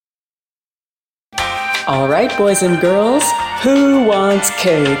All right, boys and girls, who wants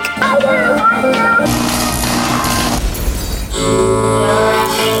cake?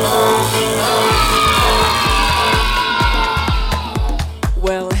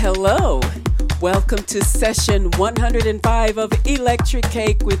 Well, hello. Welcome to session 105 of Electrik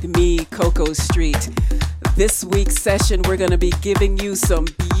Cake with me, Coco Street. This week's session, we're going to be giving you some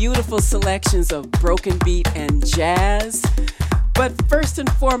beautiful selections of broken beat and jazz. But first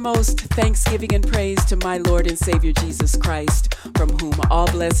and foremost, thanksgiving and praise to my Lord and Savior Jesus Christ, from whom all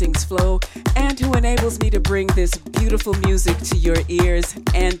blessings flow, and who enables me to bring this beautiful music to your ears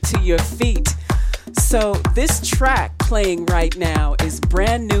and to your feet. So this track playing right now is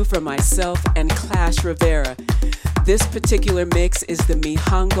brand new from myself and Clash Rivera. This particular mix is the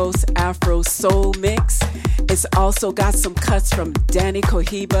Mijangos Afro Soul mix. It's also got some cuts from Danny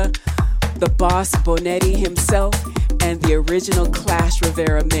Cohiba, the boss Bonetti himself, and the original Clash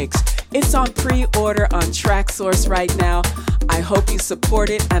Rivera mix. It's on pre-order on TrackSource right now. I hope you support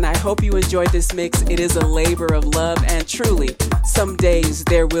it and I hope you enjoy this mix. It is a labor of love, and truly, some days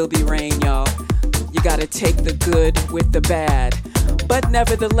there will be rain, y'all. You gotta take the good with the bad. But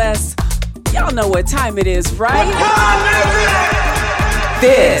nevertheless, y'all know what time it is, right?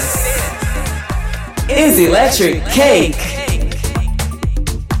 This is Electrik Cake.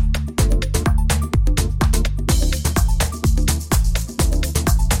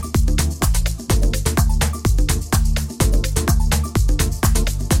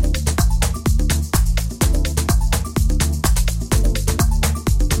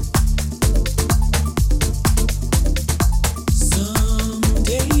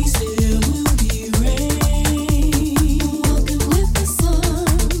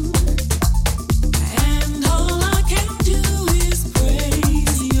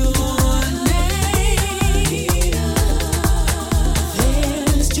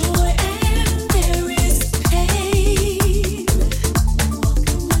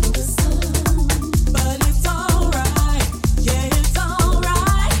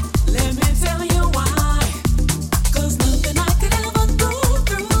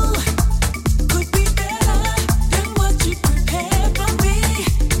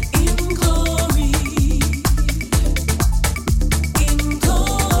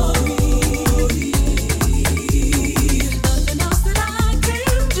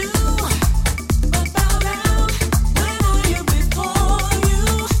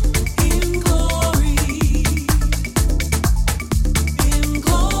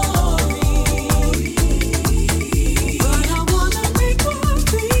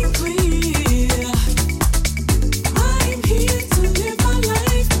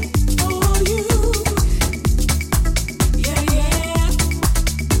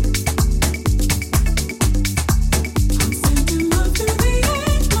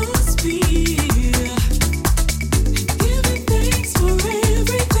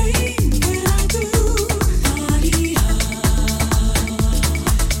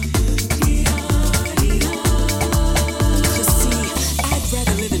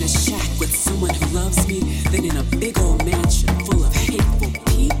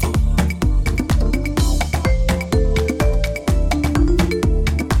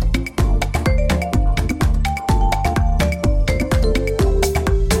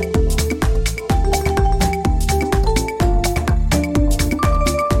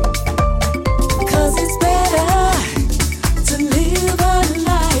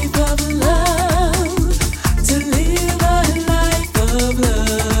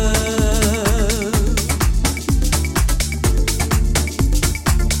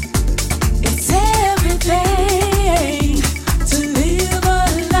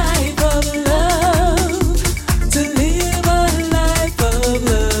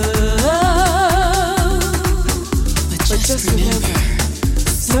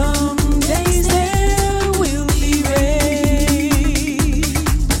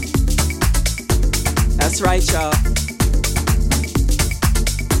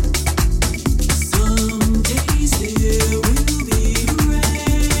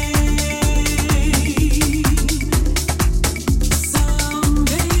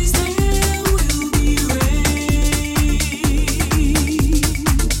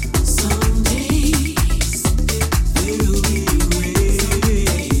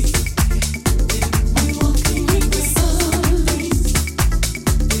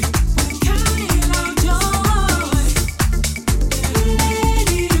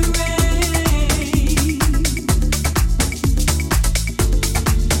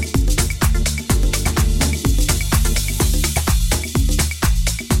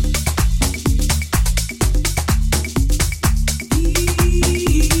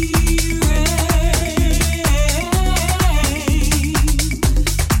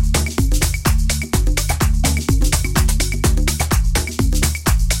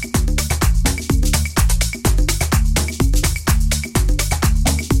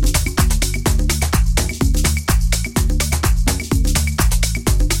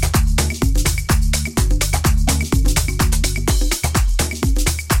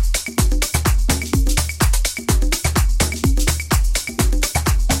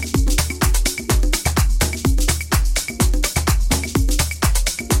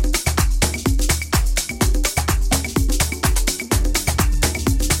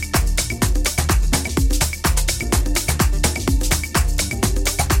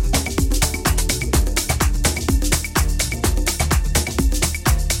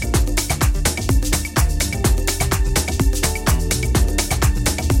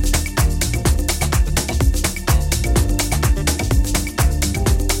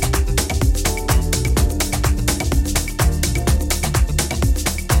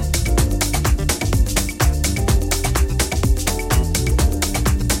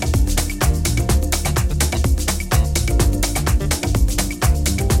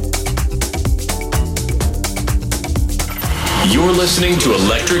 You're listening to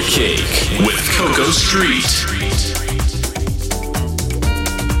Electric Cake with Coco Street.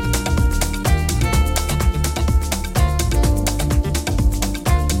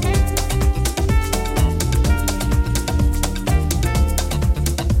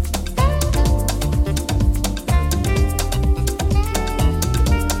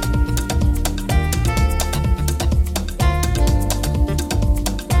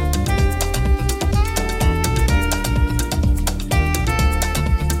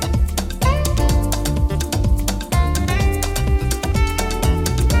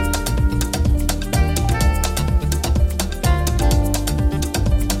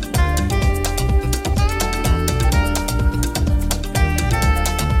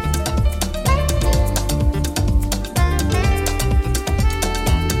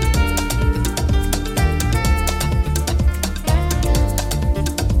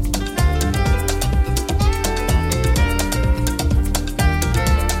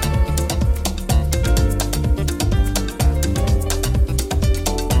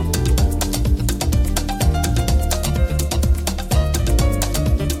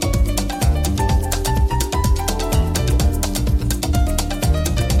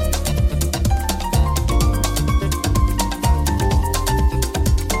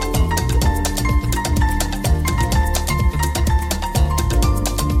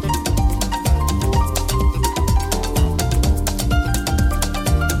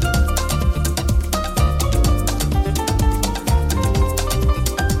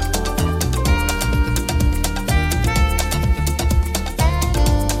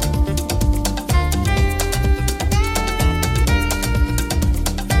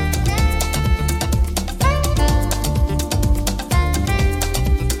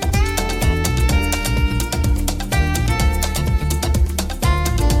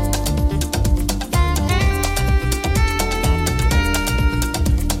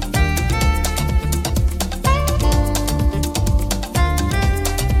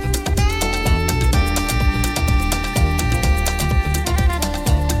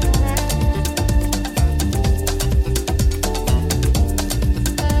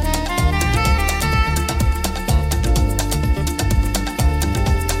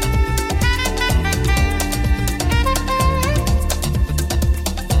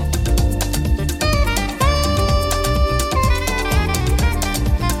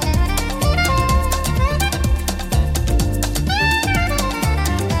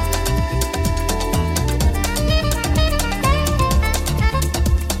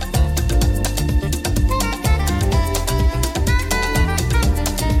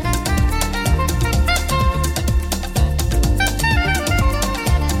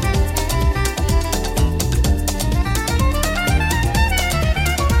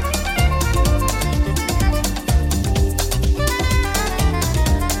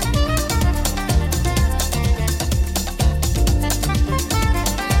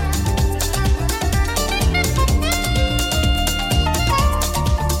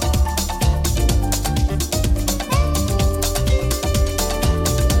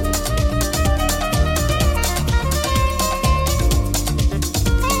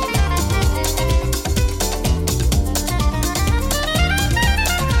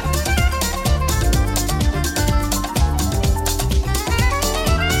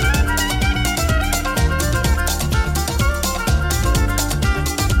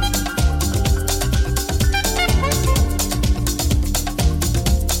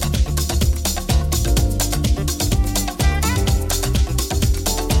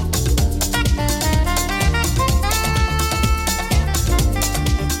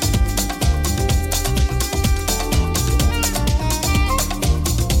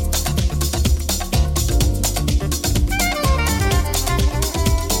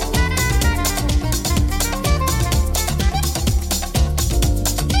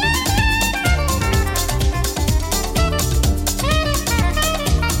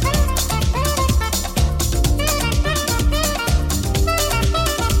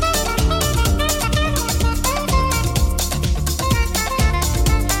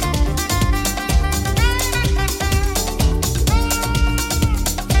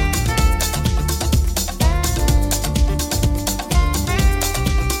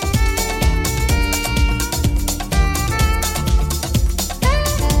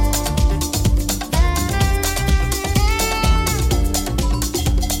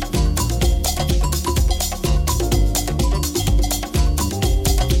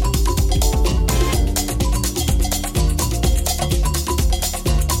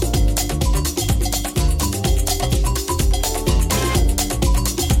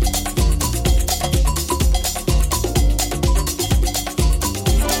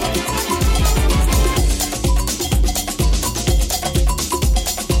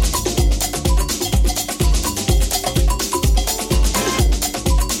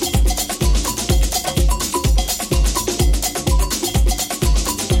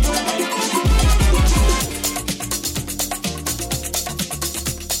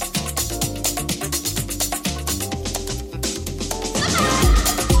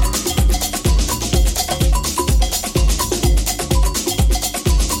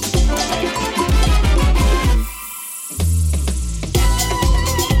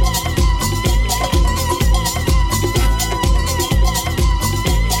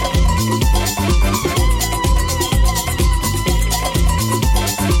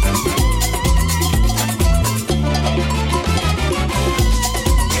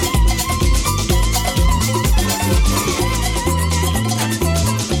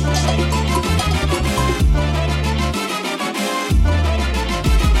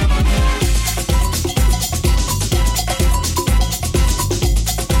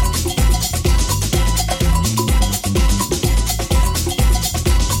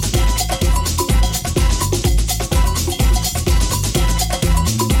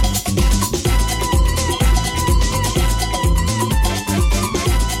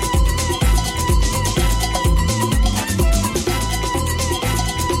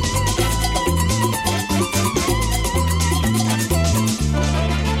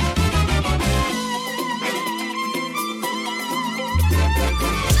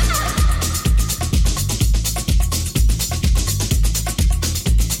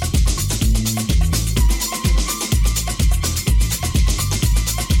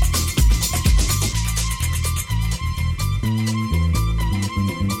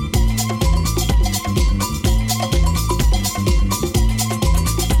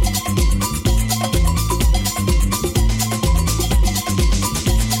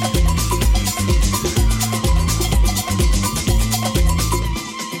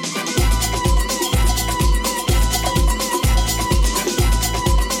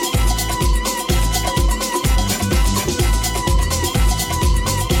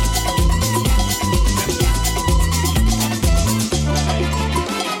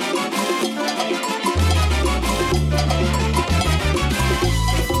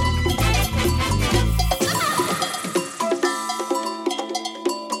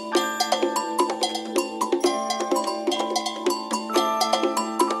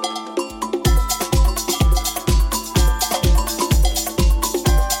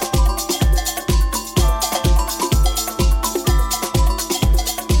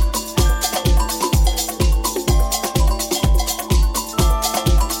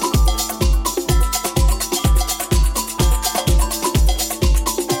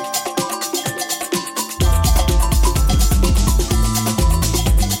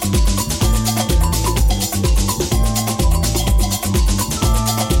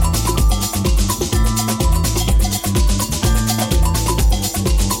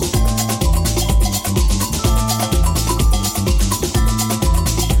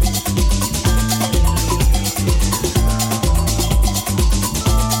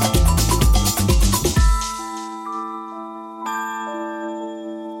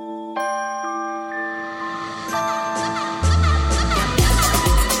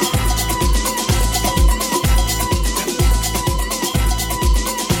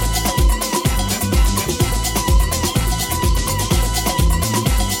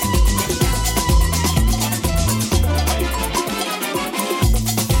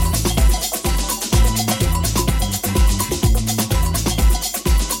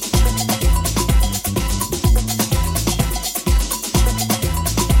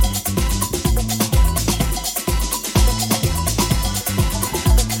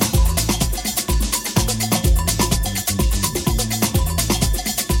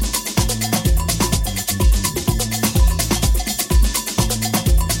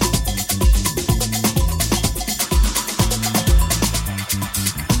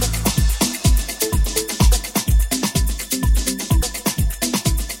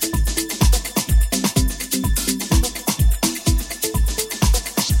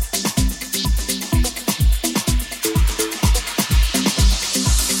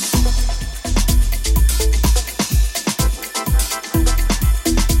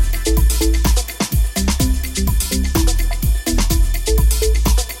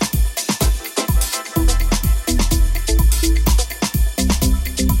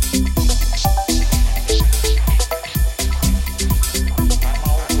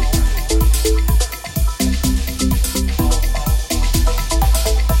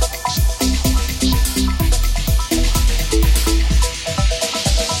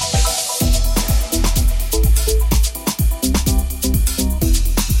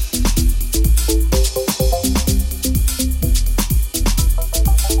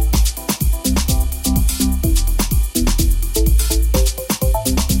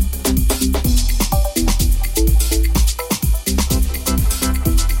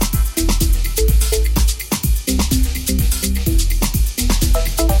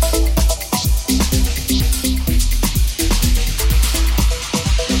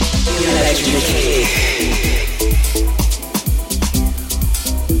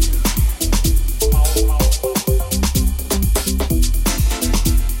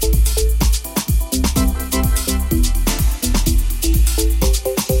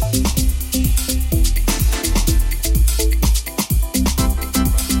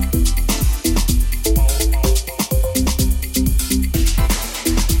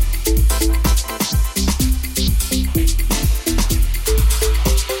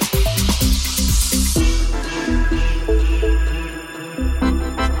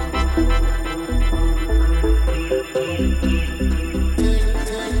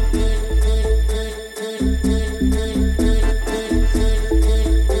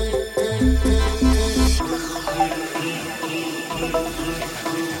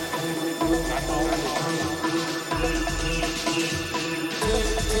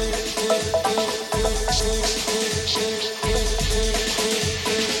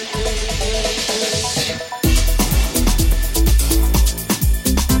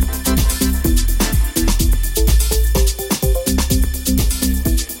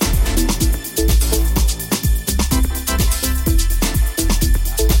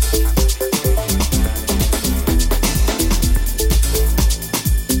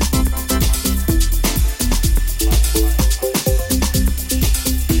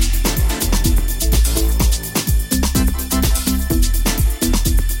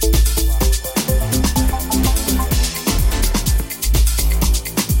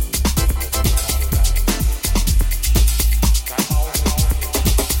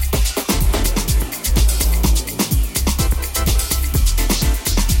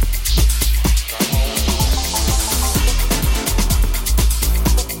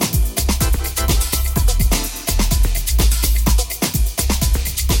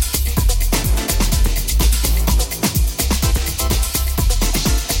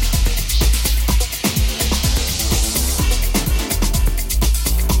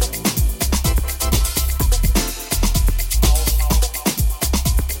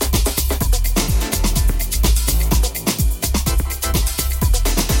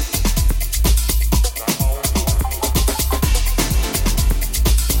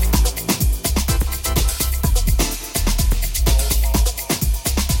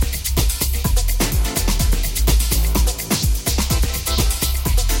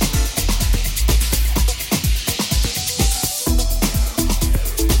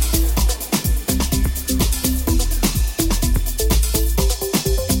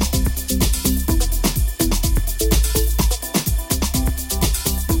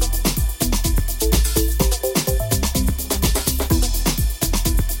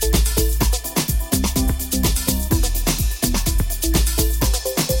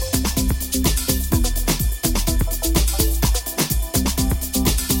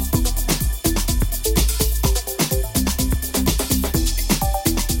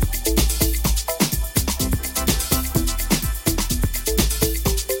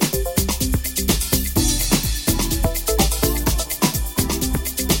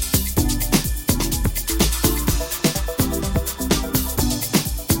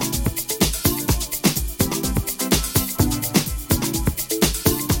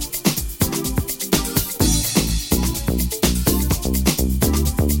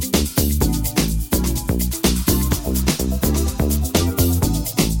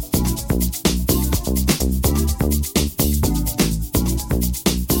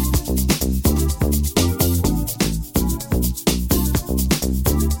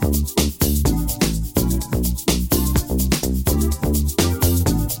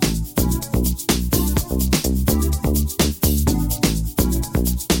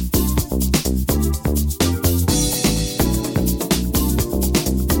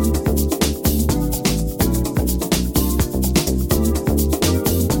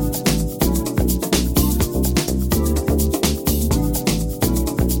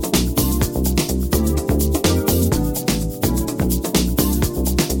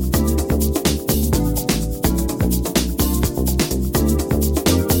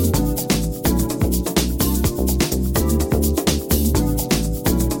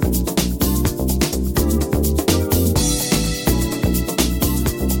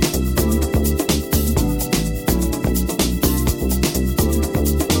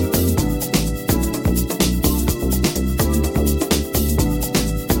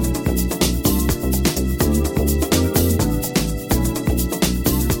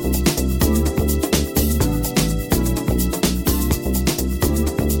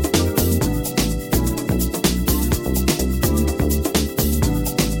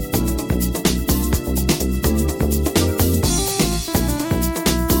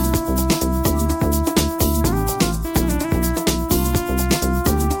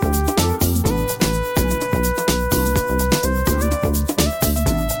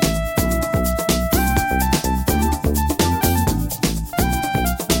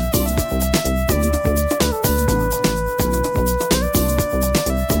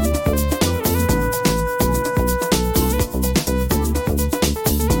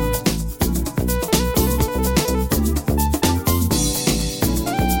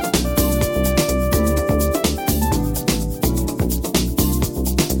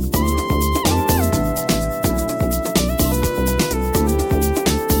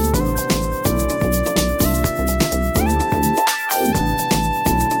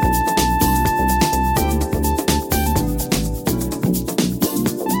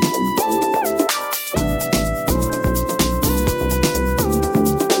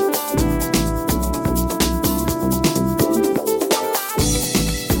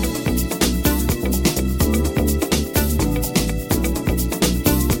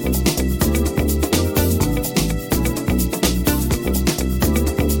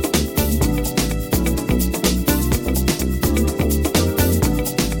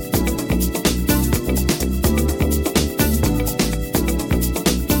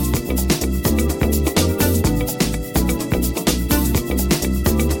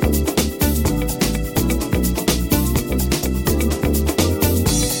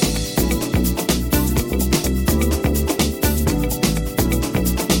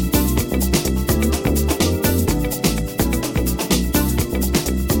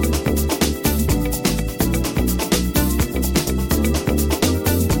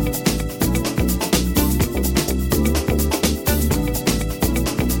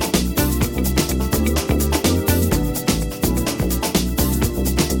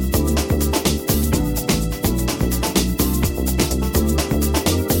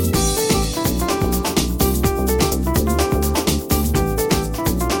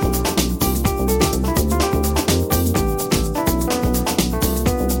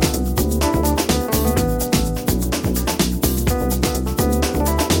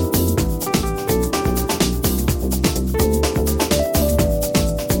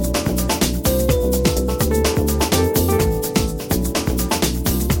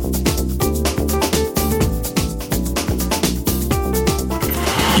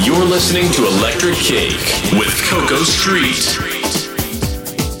 You're listening to Electric Cake with Coco Street.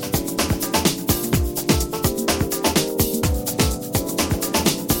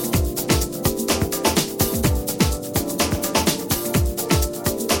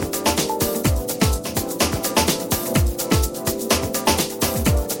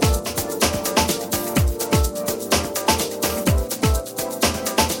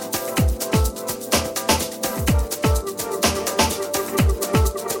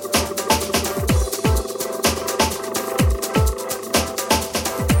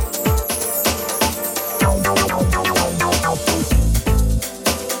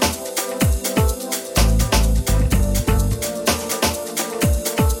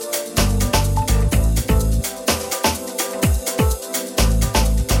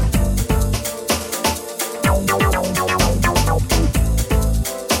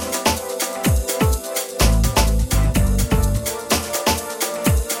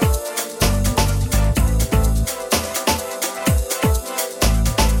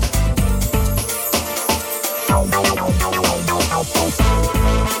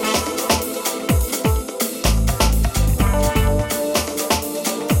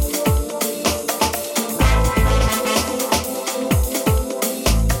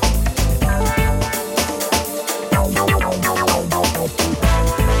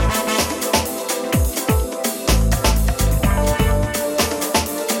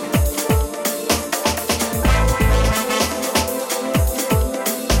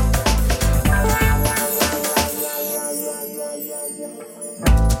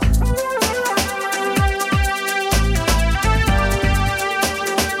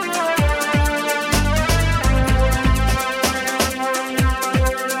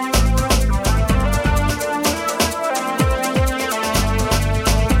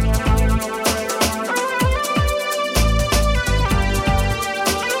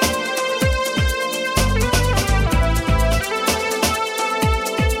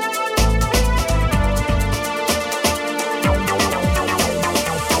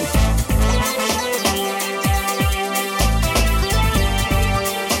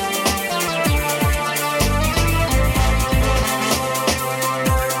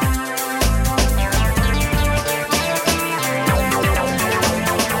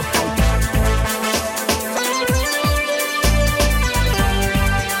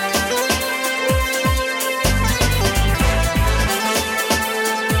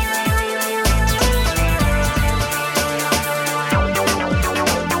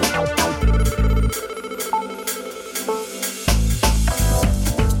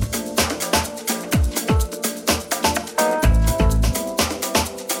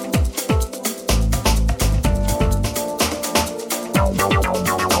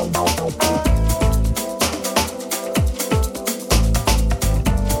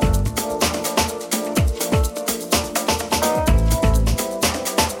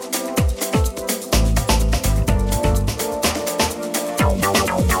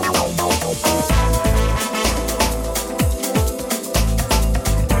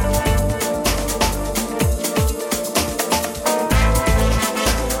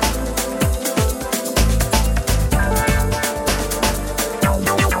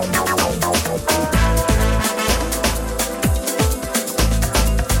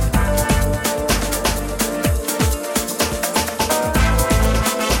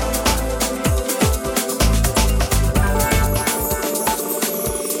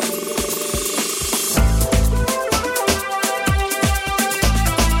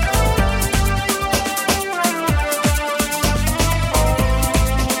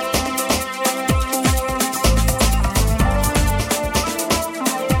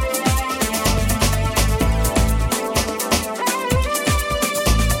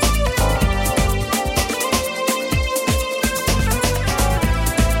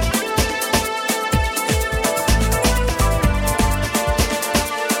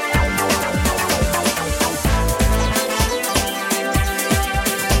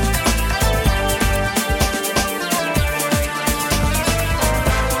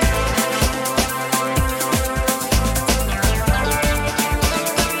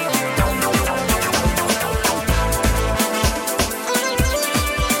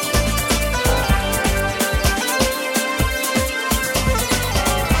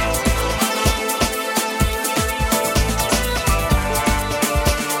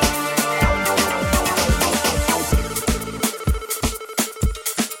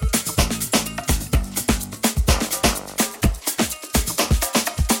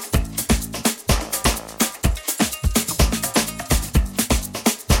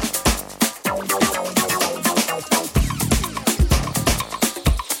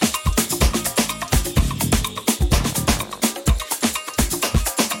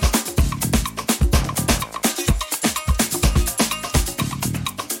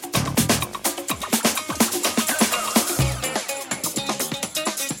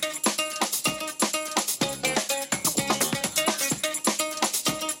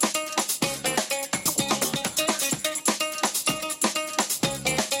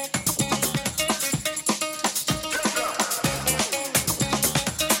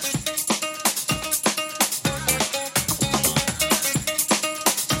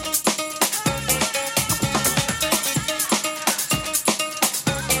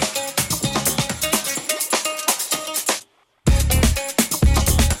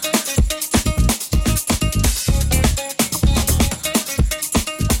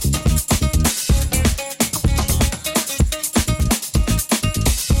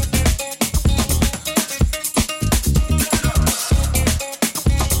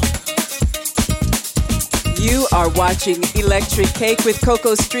 are watching Electric Cake with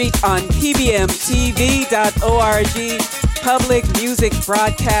Coco Street on pbmtv.org, public music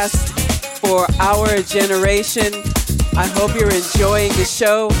broadcast for our generation. I hope you're enjoying the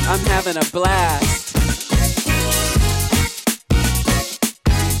show. I'm having a blast.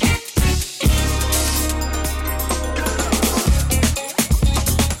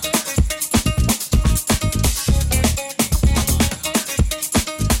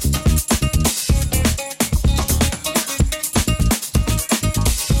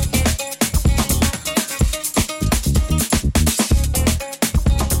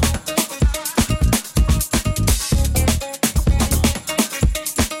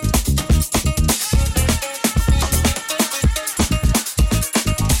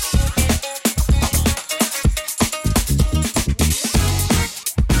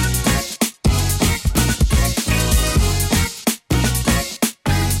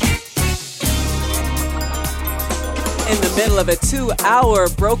 Of a 2-hour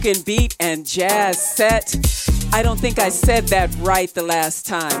broken beat and jazz set. I don't think I said that right the last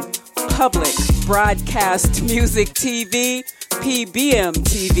time. Public Broadcast Music TV,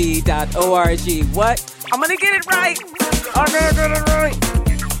 pbmtv.org. What? I'm gonna get it right. I'm gonna get it right.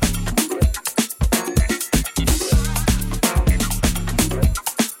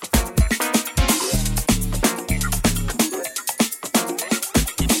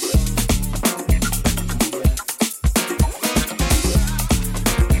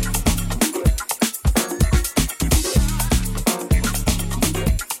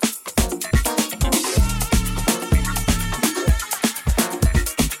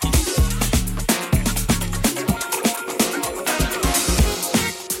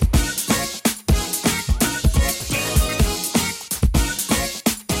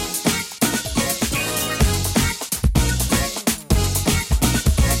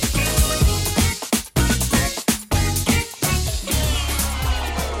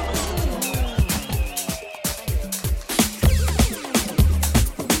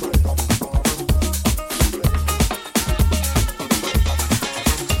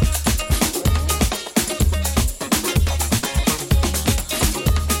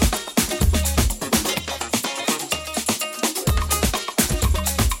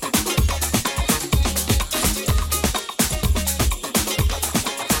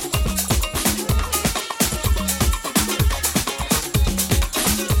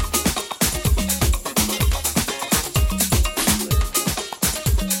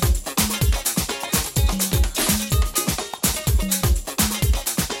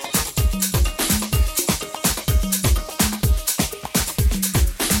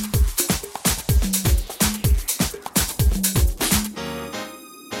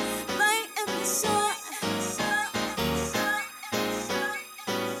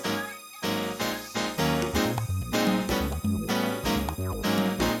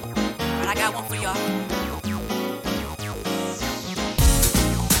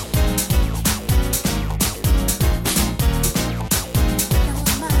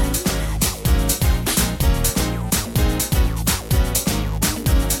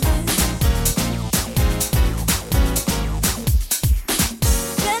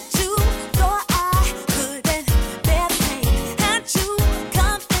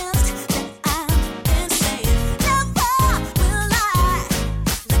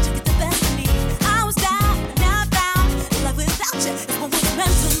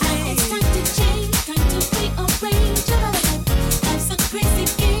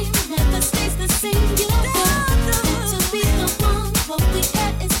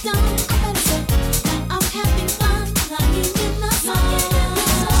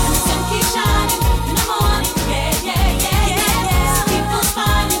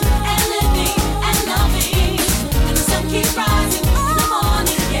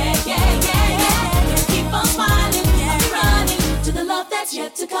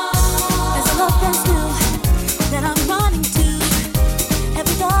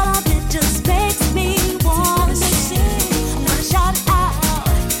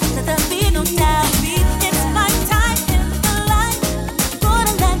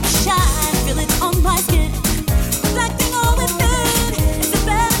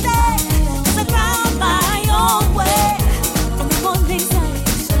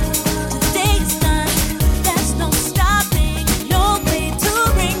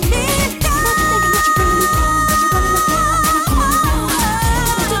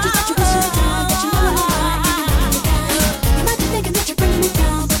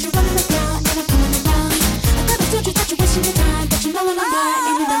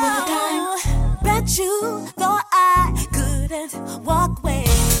 walk away.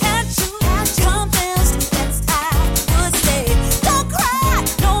 Can't you convince that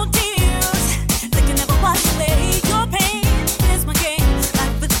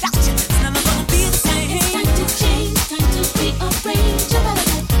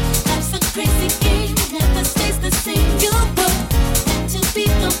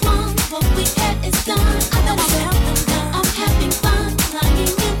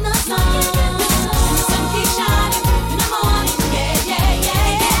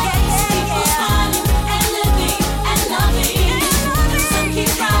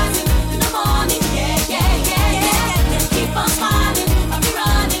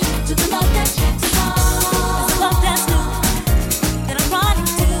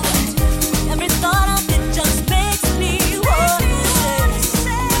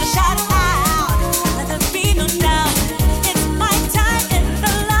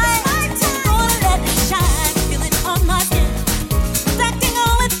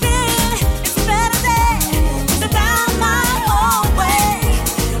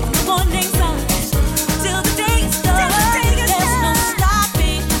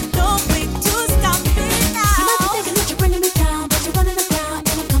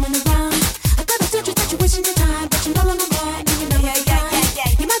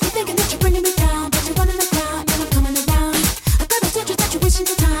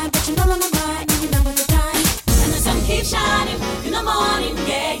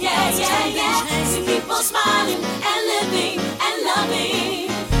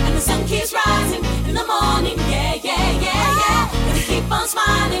morning, yeah, yeah, yeah, yeah. Gonna keep on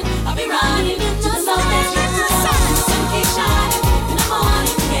smiling, I'll be running to the love that lives inside. The sun keeps shining in the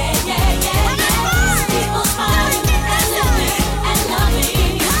morning, yeah, yeah, yeah, yeah. So keep on smiling and living and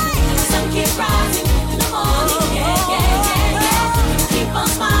loving. And the sun keeps rising in the morning, yeah, yeah, yeah, yeah. Gonna keep on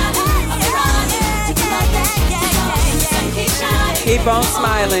smiling, I'll be running to the love that lives inside. The sun keeps shining. Keep on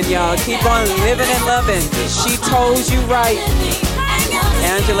smiling, y'all. Keep on living and loving. She told you right.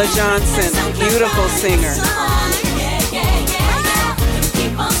 Angela Johnson, beautiful singer.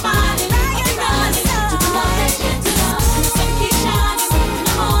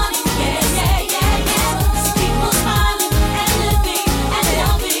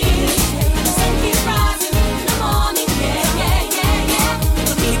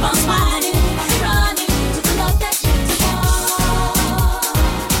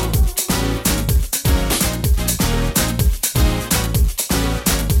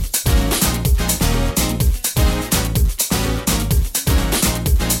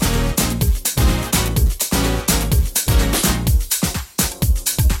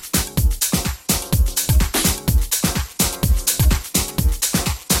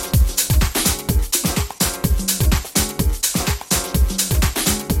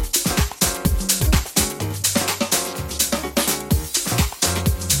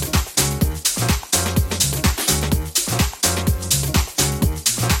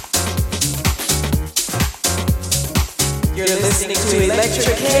 You're listening to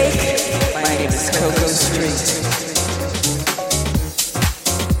Electrik Cake. My name is Coco Street.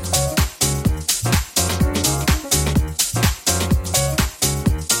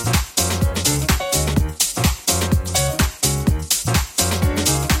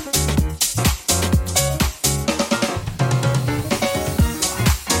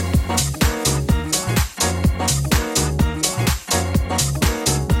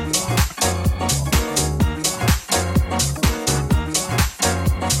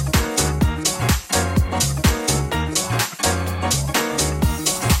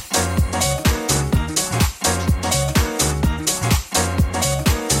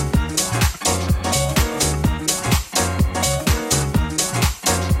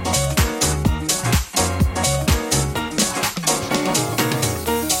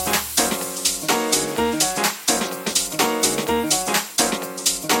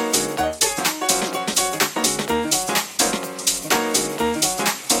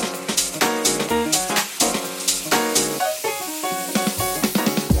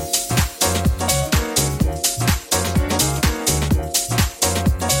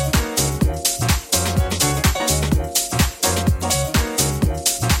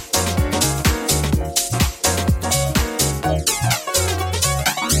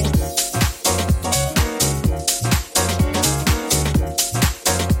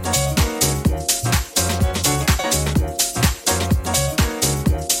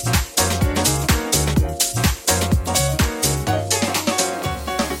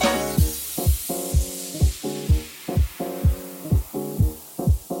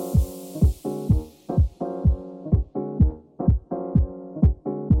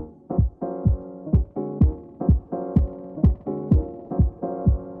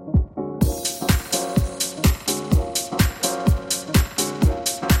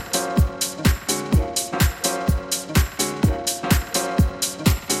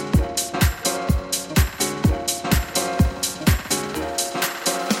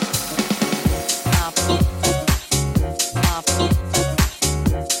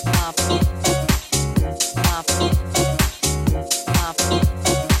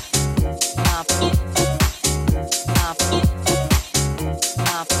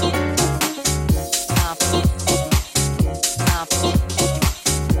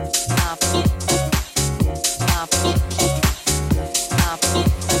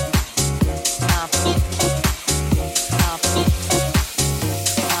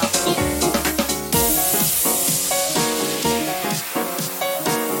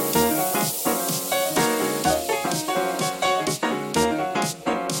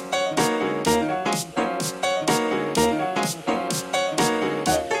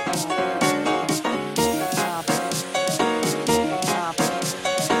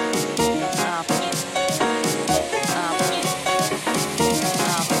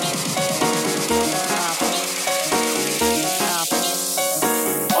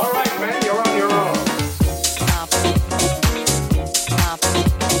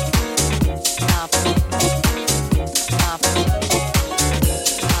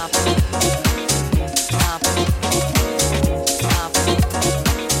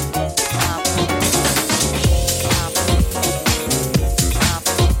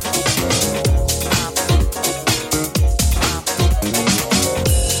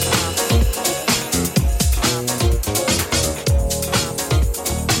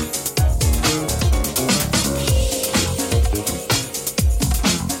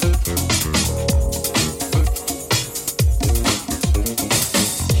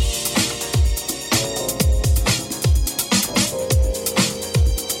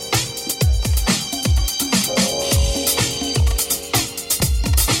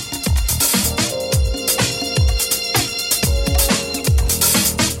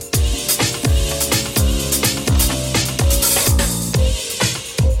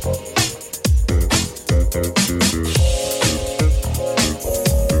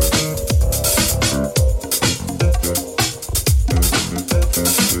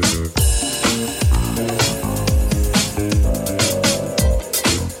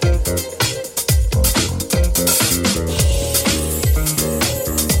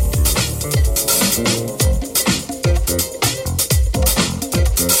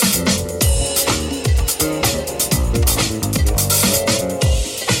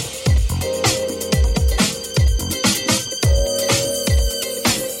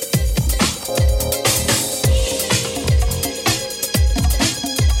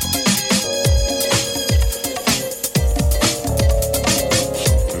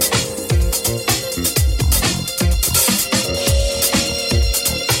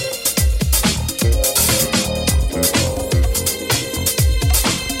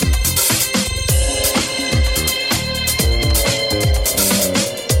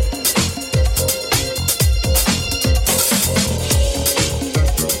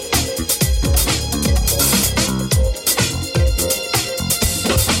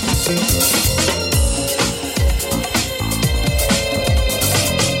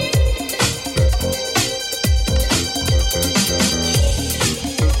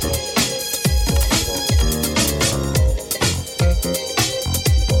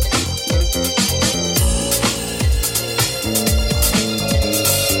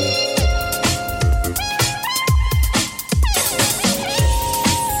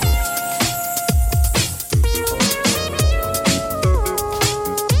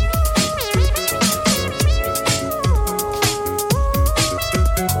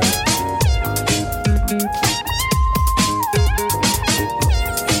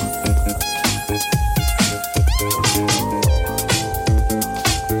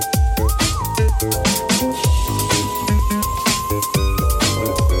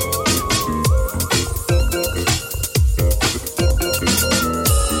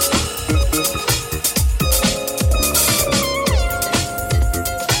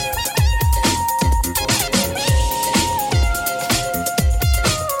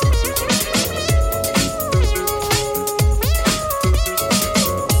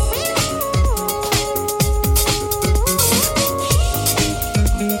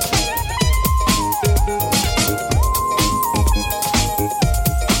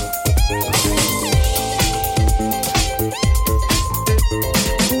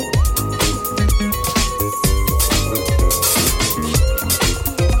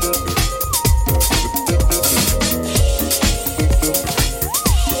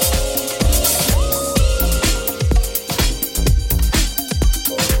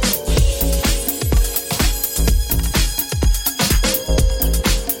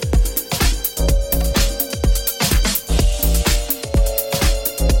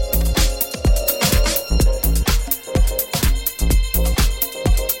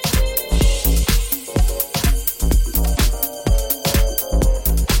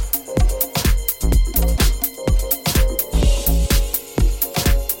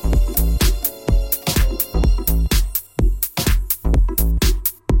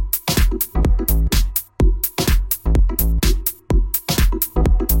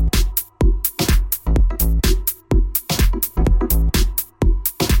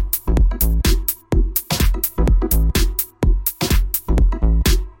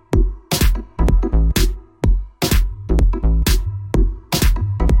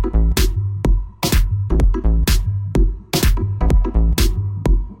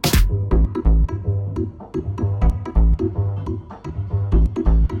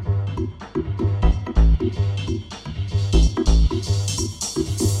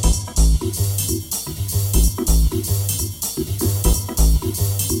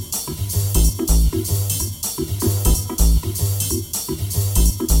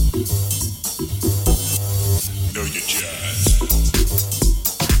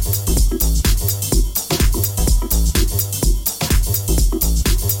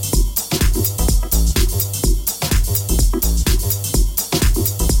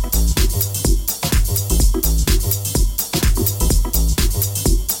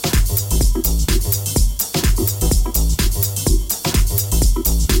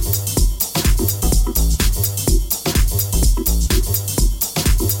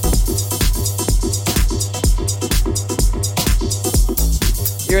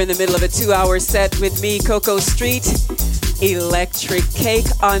 in the middle of a 2-hour set with me, Coco Street. Electric Cake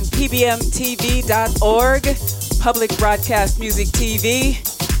on pbmtv.org, Public Broadcast Music TV.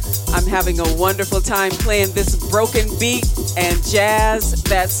 I'm having a wonderful time playing this broken beat and jazz,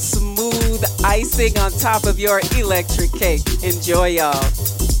 that smooth icing on top of your electric cake. Enjoy, y'all.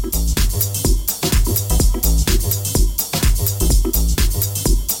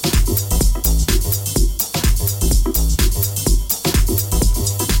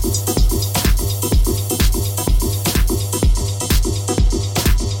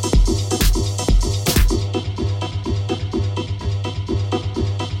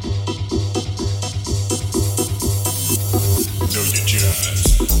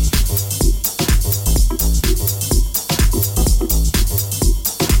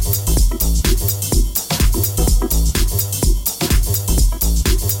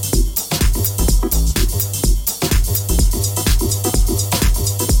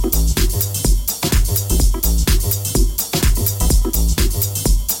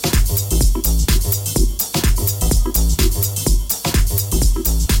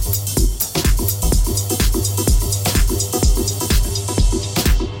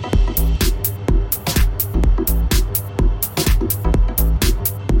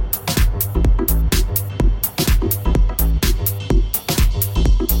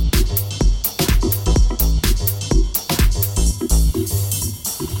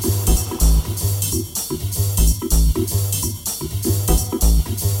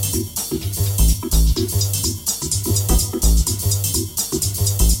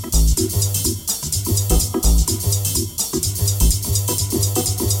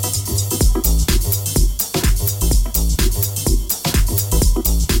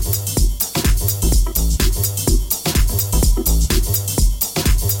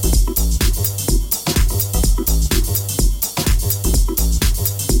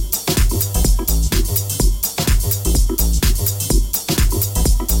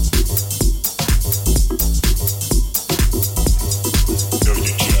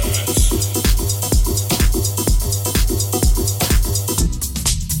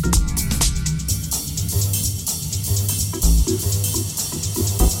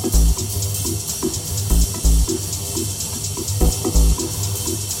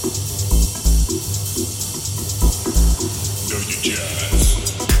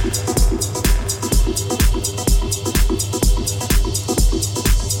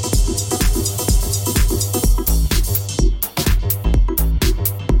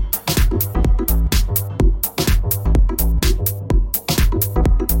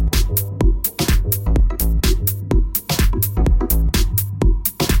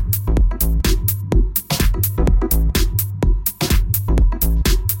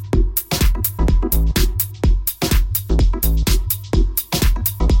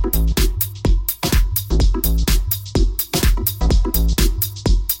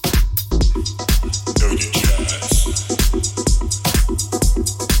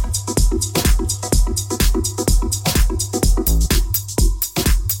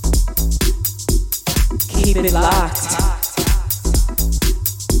 Keep it locked.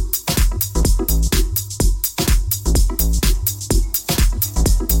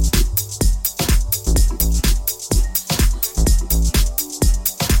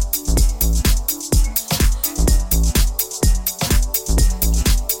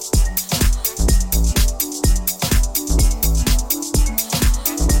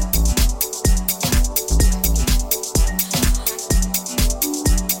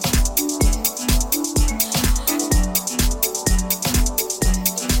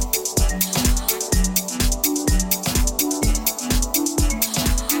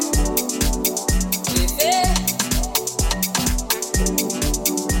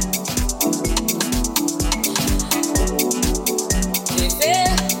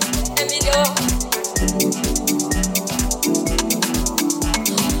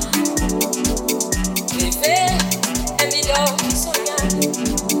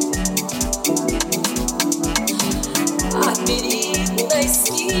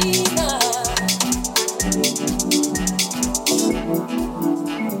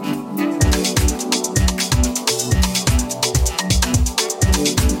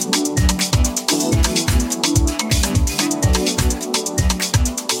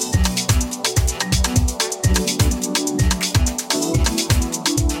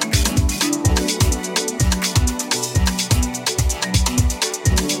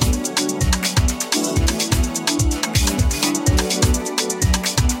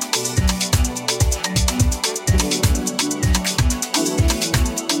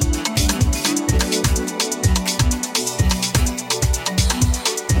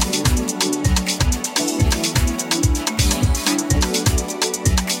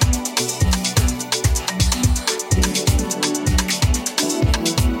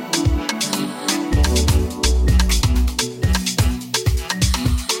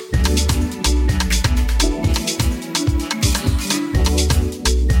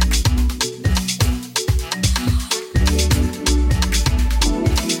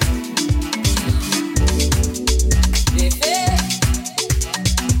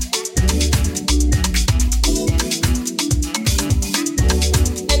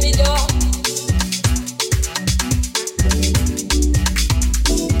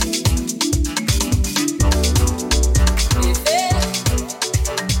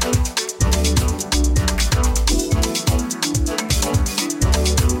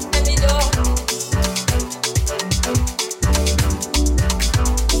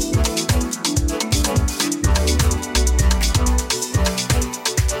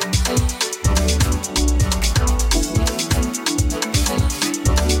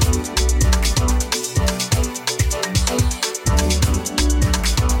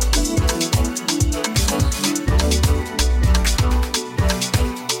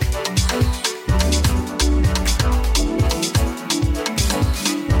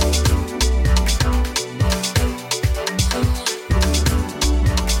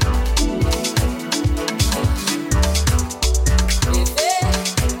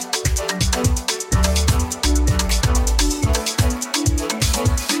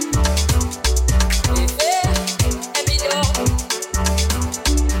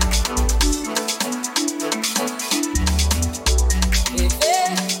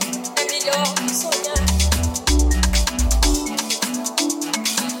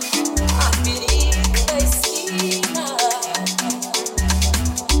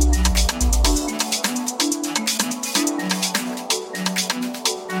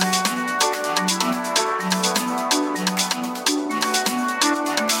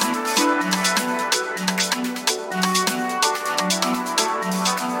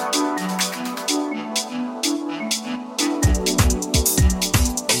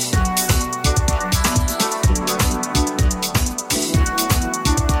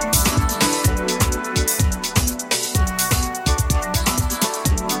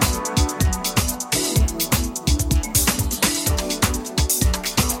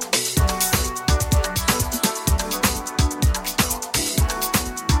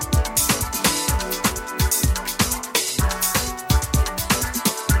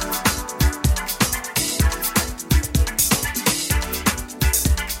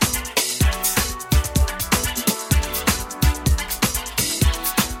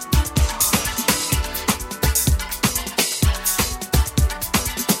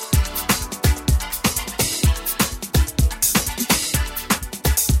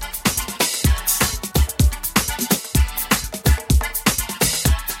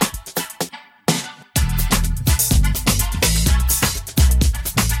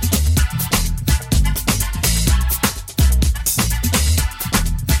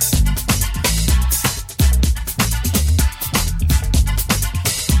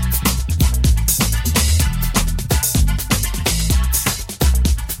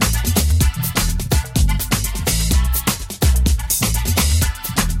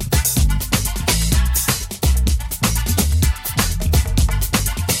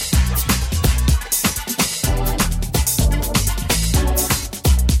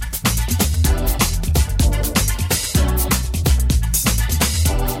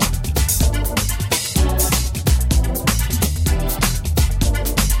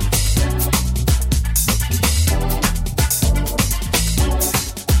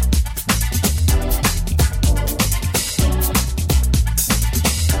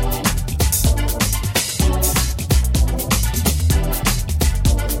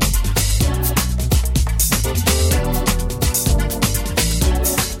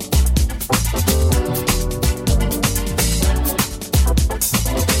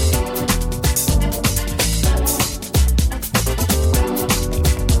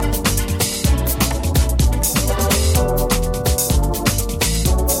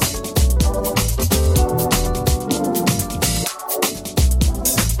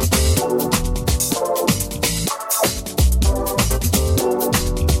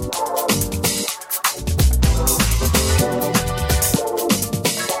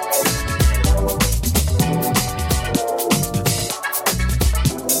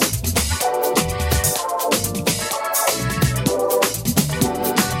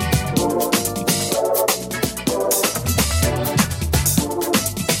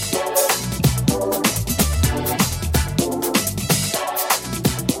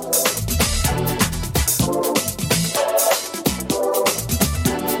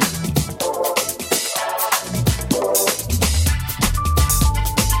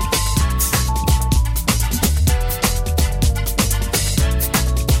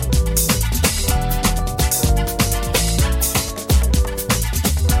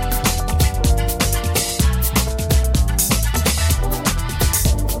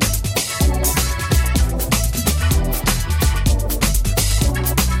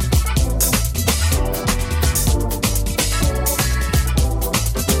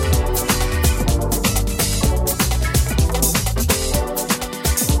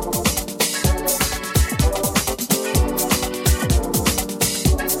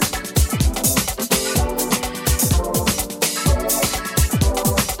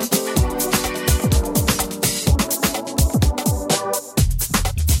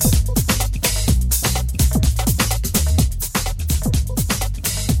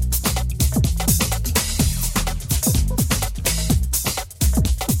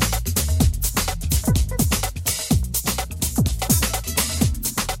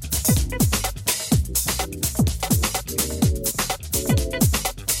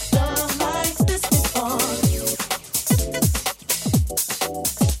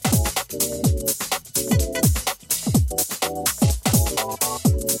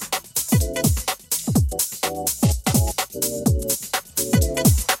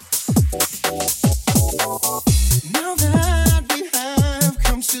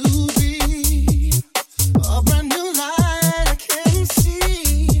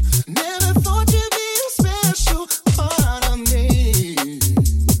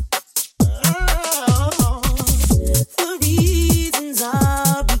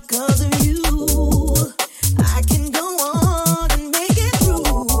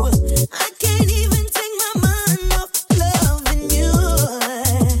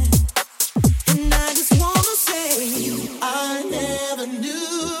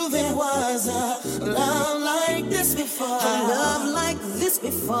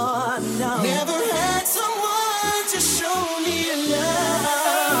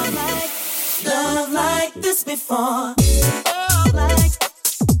 this before.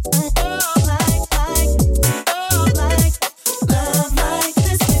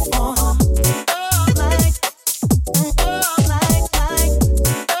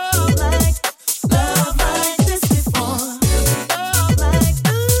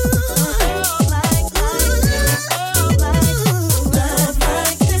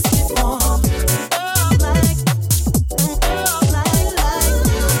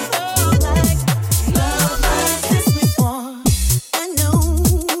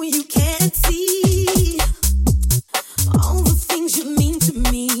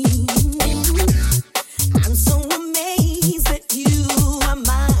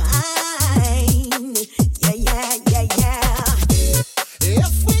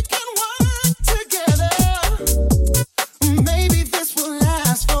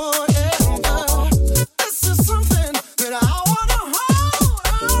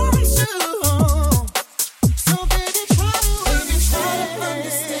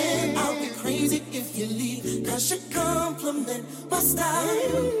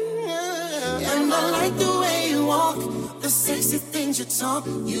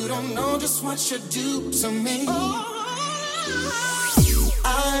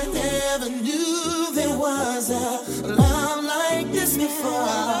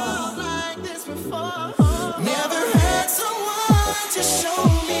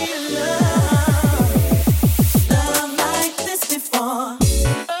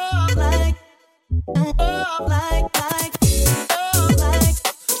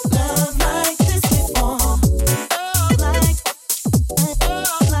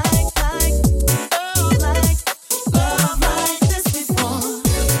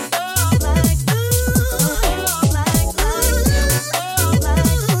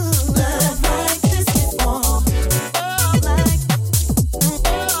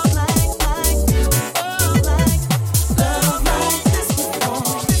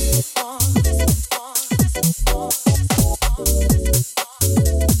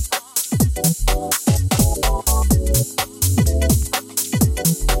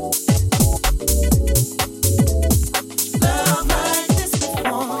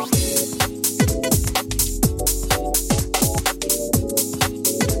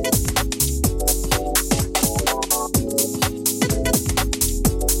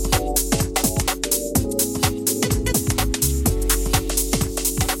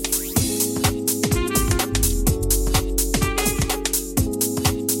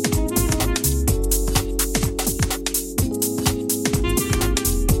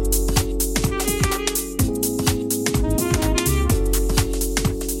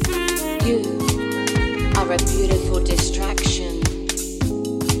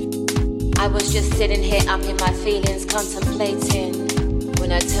 Contemplating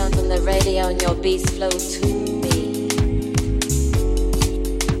when I turned on the radio and your beats flow to me.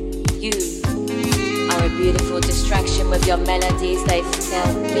 You are a beautiful distraction with your melodies. They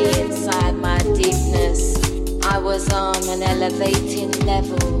felt me inside my deepness. I was on an elevating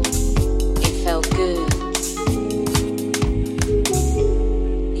level. It felt good.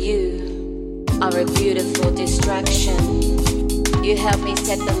 You are a beautiful distraction. You help me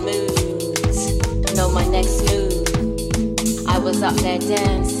set the mood. Know my next move. I was up there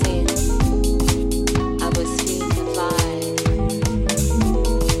dancing. I was feeling the vibe.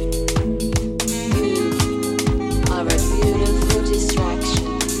 You are a beautiful distraction.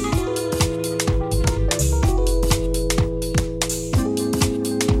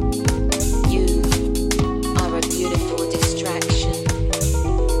 You are a beautiful distraction.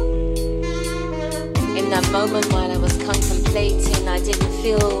 In that moment while I was contemplating, I didn't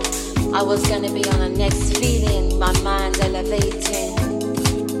feel I was gonna be on the next feeling, my mind elevating.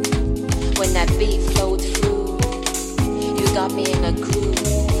 When that beat flowed through, you got me in a groove.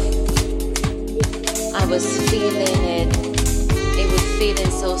 I was feeling it, it was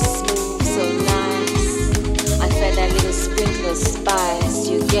feeling so smooth, so nice. I felt that little sprinkle of spice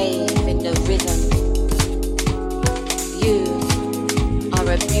you gave in the rhythm. You are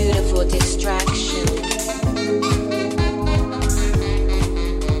a beautiful distraction.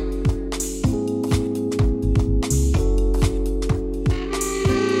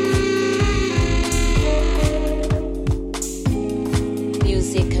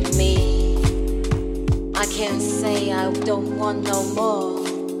 I don't want no more.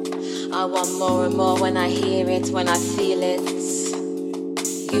 I want more and more when I hear it, when I feel it.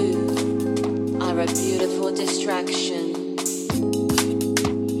 You are a beautiful distraction.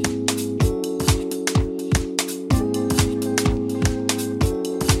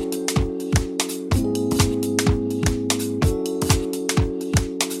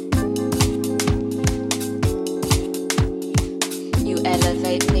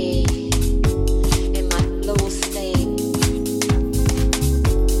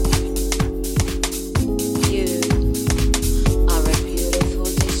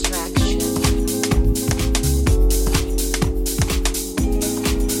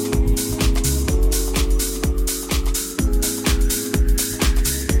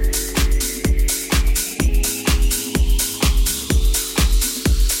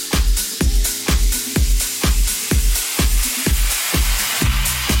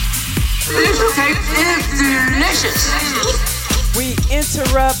 We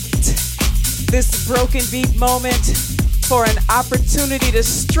interrupt this broken beat moment for an opportunity to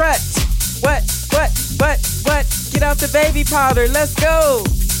strut. What? Get out the baby powder. Let's go.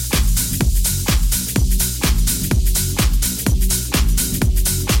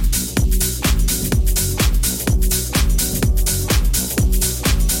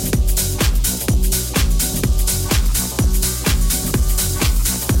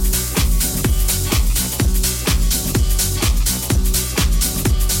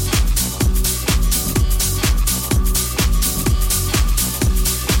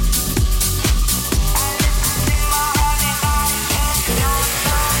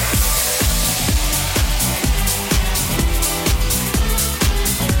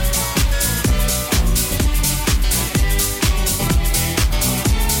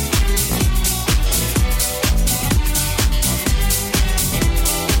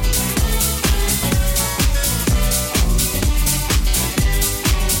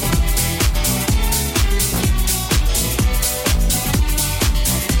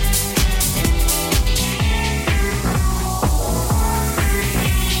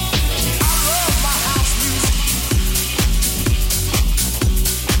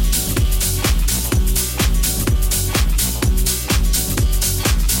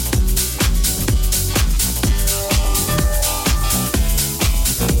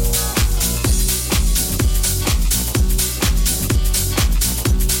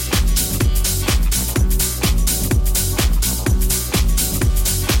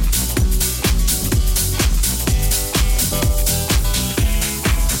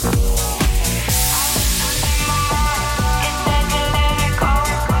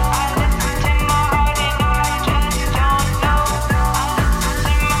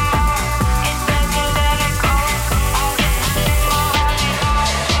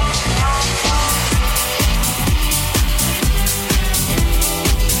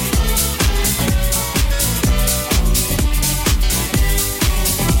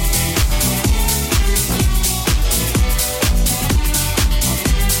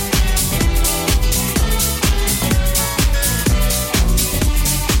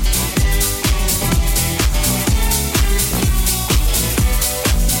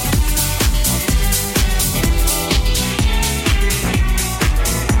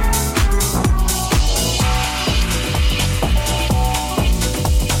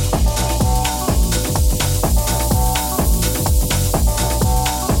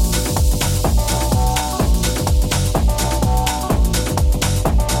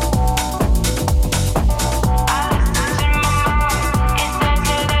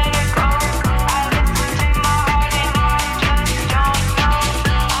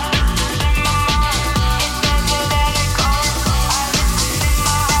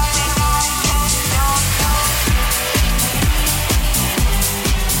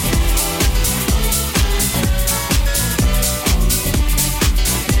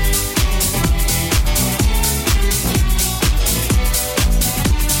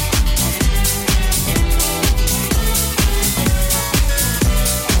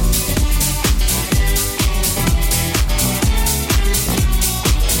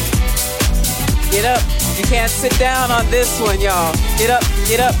 Get up. You can't sit down on this one, y'all. Get up,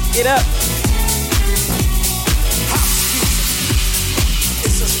 get up, get up.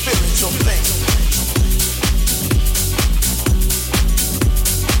 It's a spiritual thing.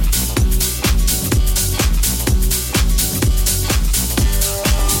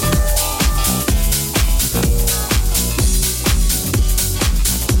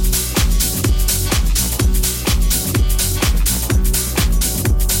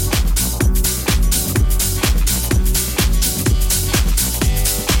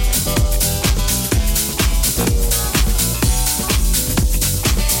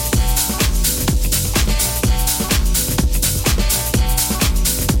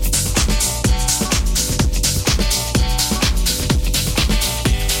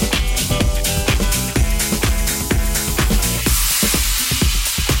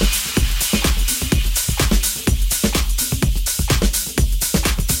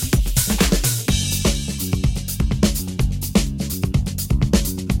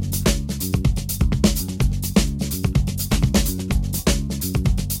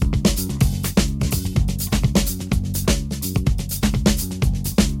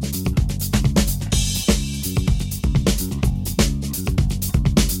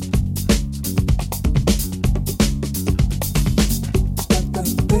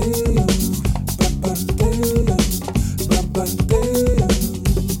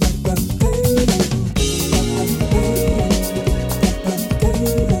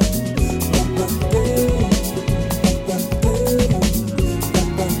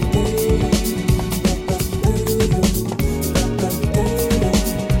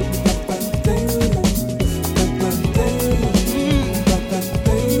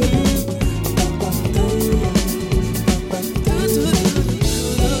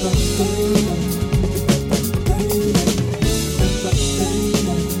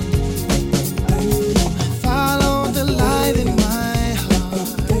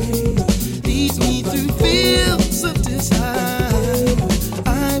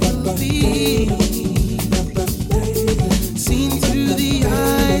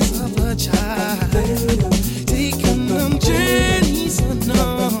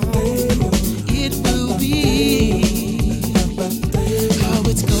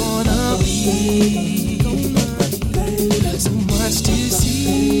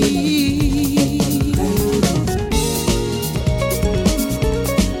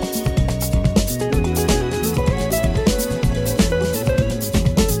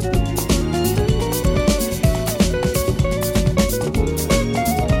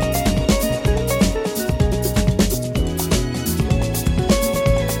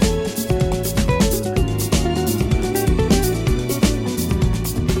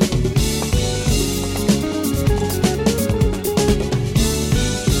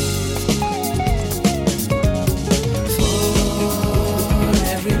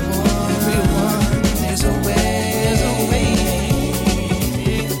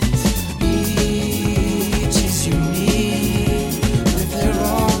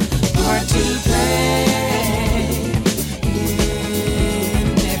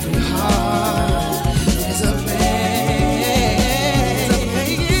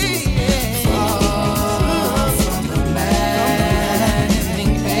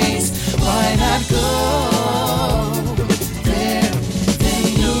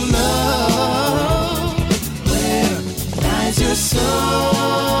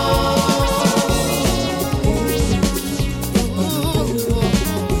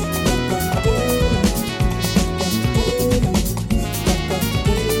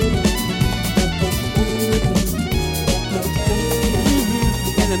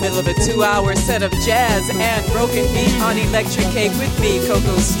 2-hour set of jazz and broken beat on Electric Cake with me,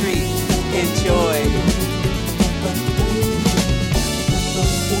 Coco Street. Enjoy.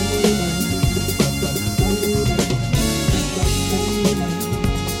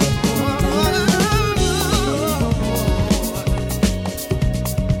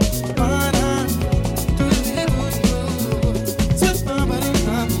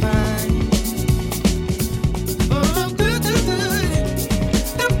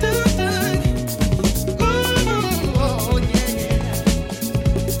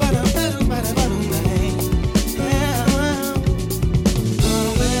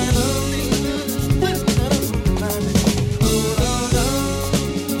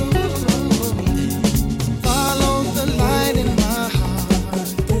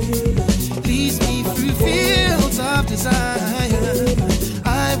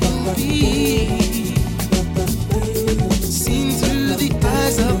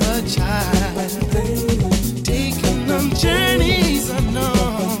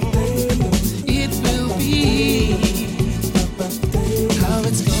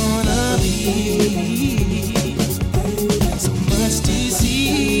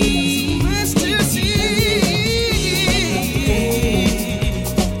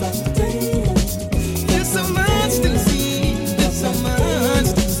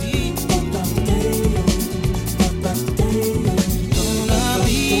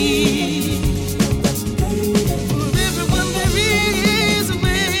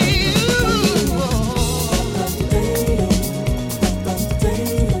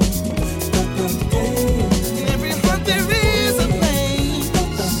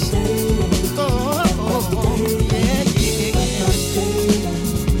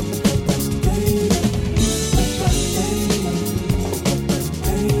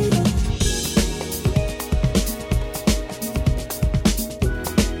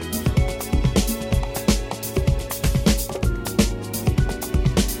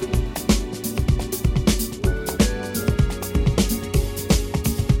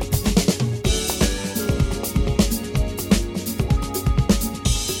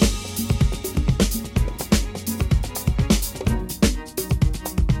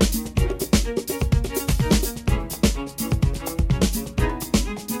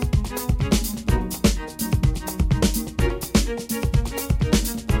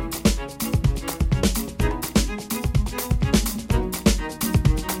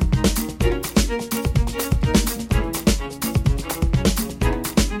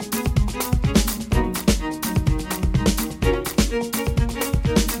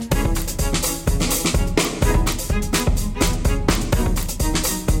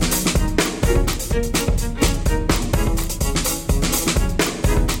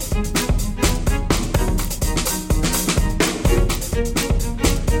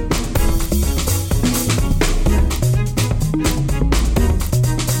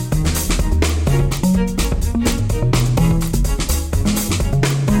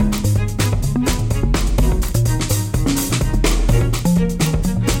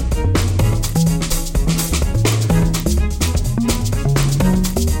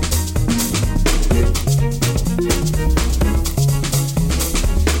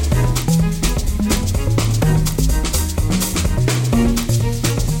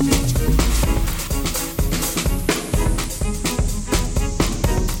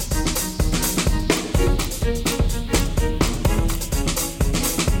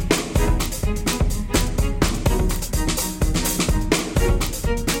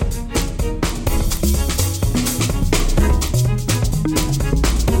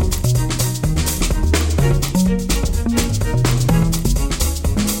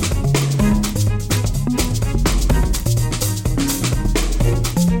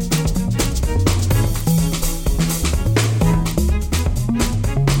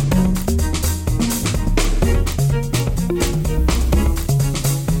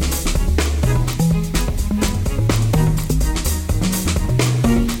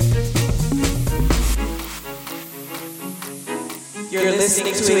 You're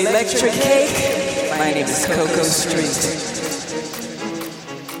listening to Electric Cake. My name is Coco Street.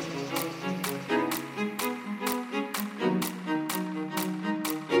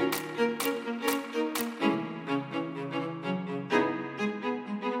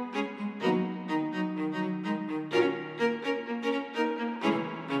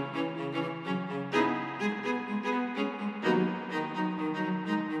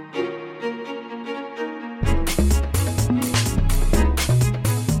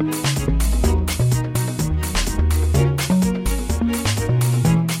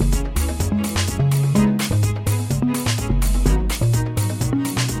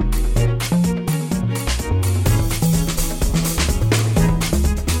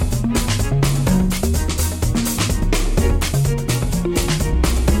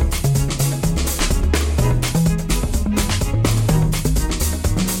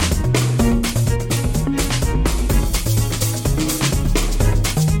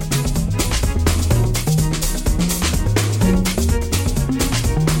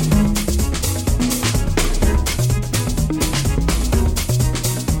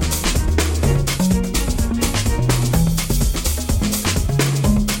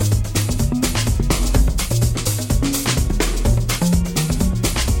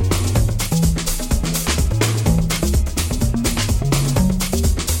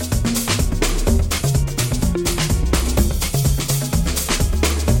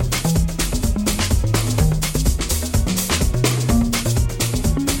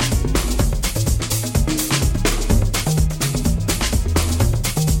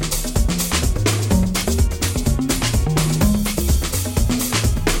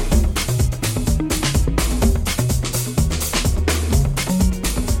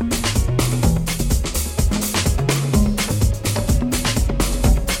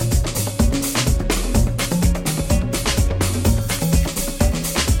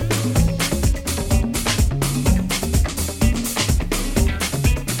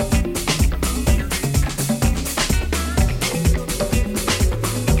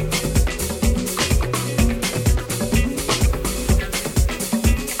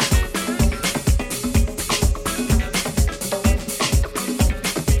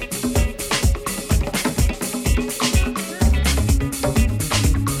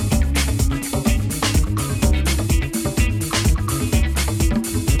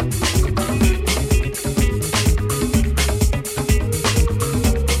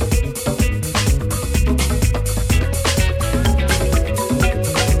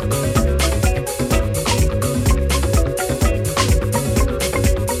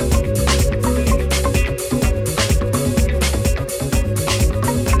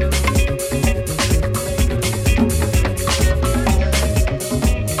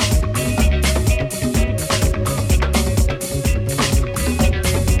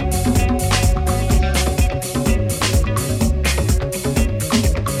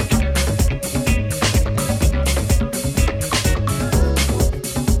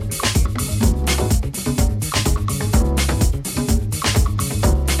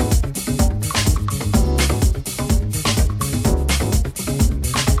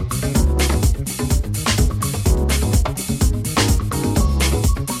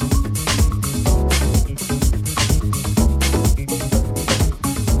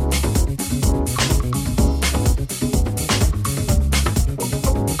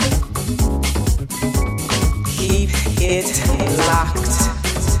 it locked.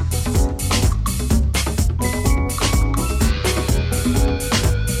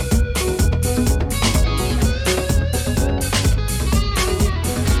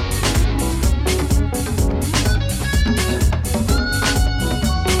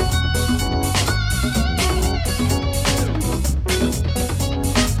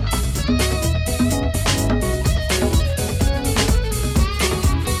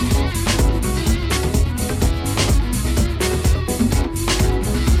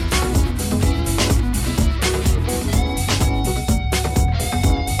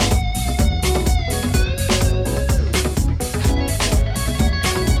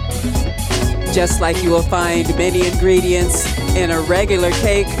 Just like you will find many ingredients in a regular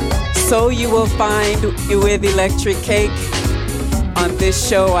cake, so you will find with Electrik Cake. On this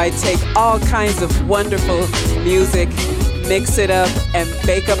show, I take all kinds of wonderful music, mix it up, and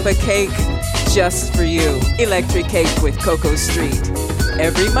bake up a cake just for you. Electrik Cake with Coco Street.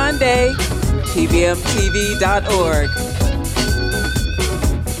 Every Monday, pbmtv.org.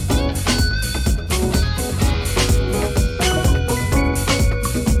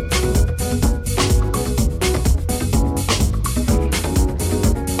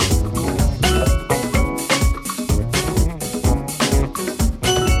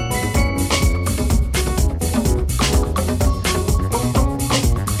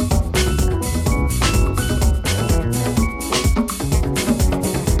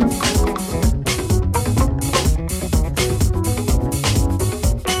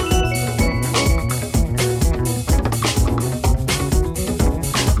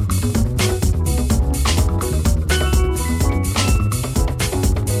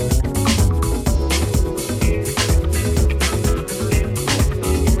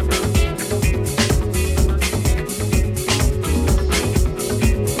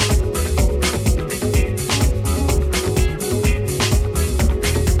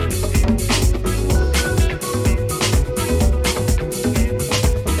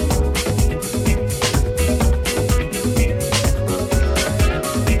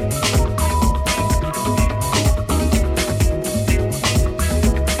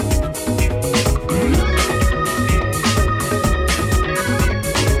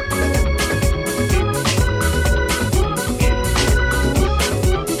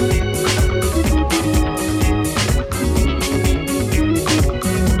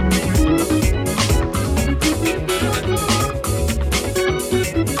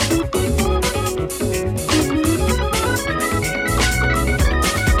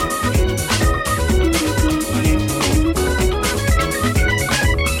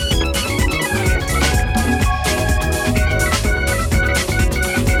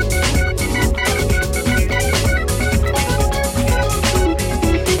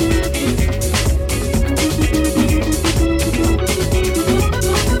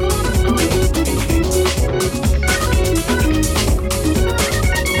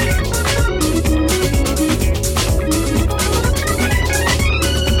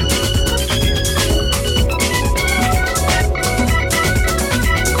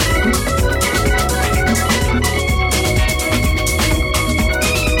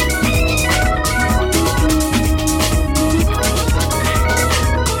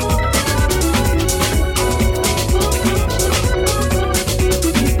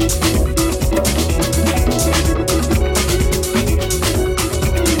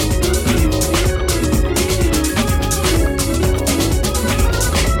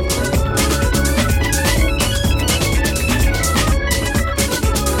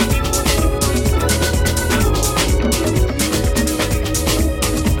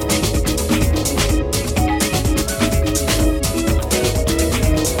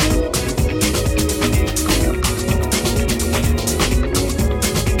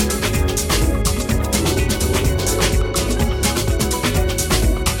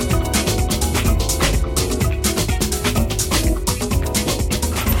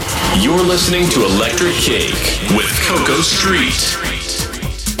 You're listening to Electrik Cake with Coco Street.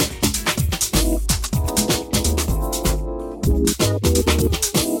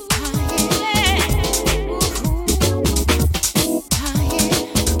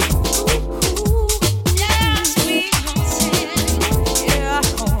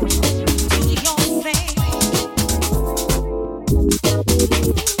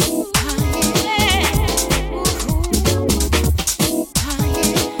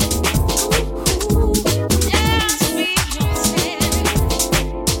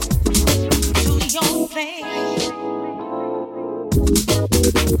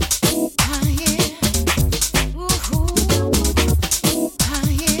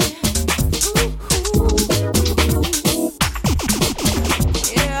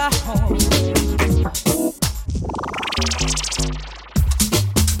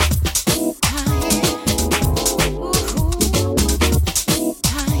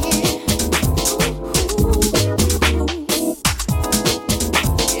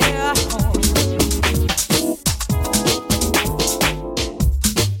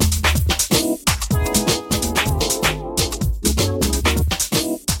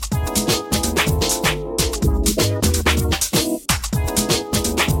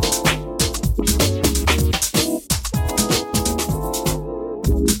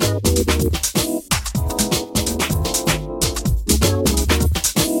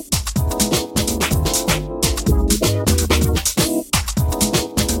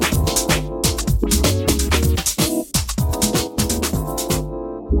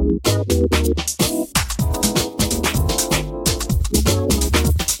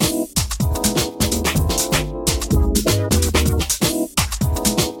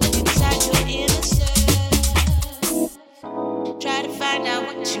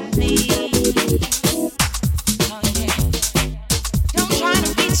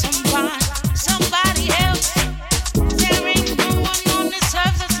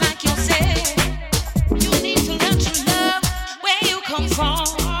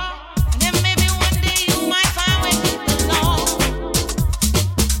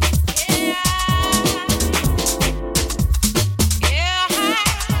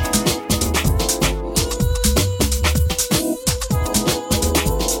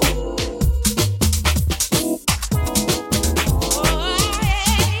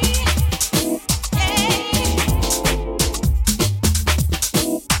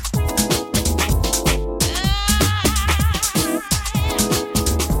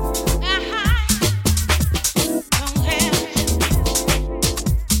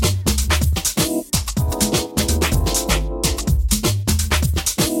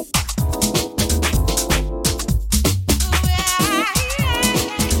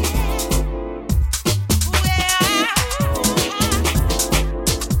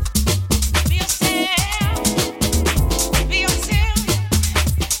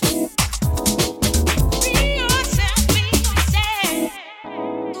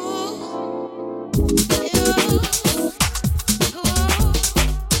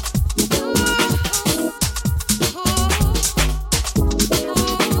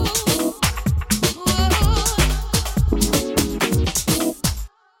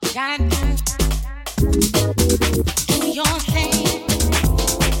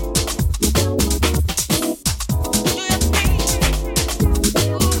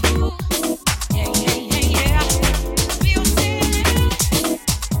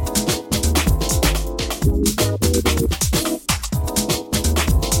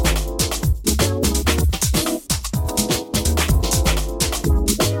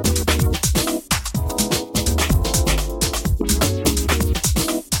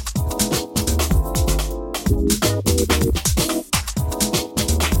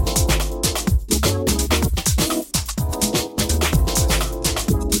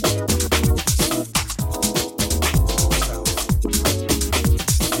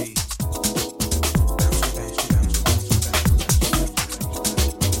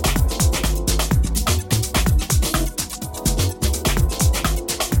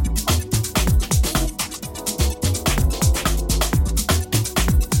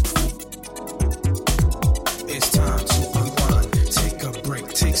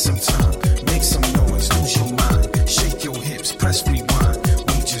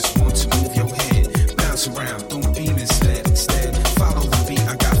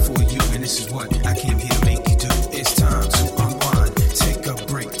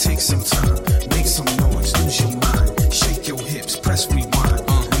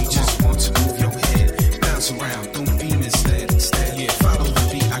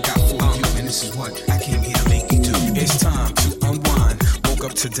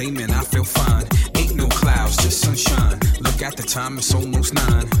 today, man, I feel fine. Ain't no clouds, just sunshine. Look at the time, it's almost 9.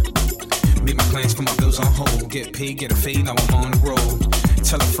 Make my plans, put my bills on hold. Get paid, get a fade, now I'm on the road.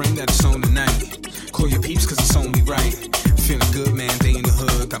 Tell a friend that it's on tonight. Call your peeps, cause it's only right. Feeling good, man, day in the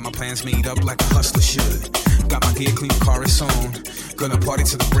hood. Got my plans made up like a hustler should. Got my gear clean, car is on. Gonna party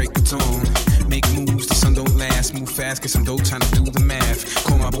till the break of dawn. Make moves, the sun don't last. Move fast, get some dough, trying to do the math.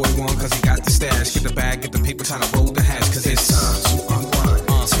 Call my boy Juan, cause he got the stash. Get the bag, get the paper, trying to roll the hash. Cause it's time to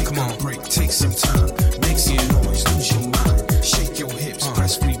unwind. Take come on, break, take some time. Make some noise, lose your mind. Shake your hips,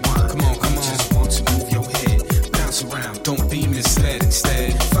 press rewind. Come on, come on. Just want to move your head. Bounce around, don't be misled.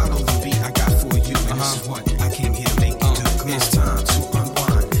 Instead, follow the beat I got for you. And this is what I came here to make you do. It's time to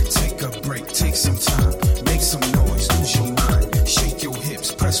unwind. Take a break, take some time. Make some noise, lose your mind. Shake your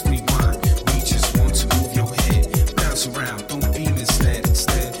hips, press rewind. We just want to move your head. Bounce around, don't be misled.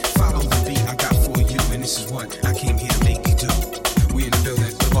 Instead, follow the beat I got for you. And this is what I came here to make you do. We in the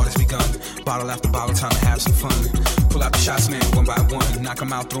building, the party's begun. Bottle after bottle, time to have some fun. Pull out the shots, man, one by one. Knock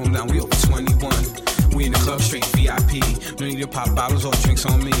them out, throw them down, we over 21. We in the club, straight VIP. No need to pop bottles or drinks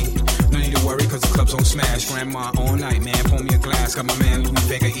on me. No need to worry, cause the clubs on smash. Grandma all night, man, pour me a glass. Got my man Louis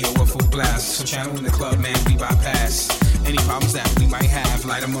Vega, EO a full blast. So channel in the club, man, we bypass any problems that we might have.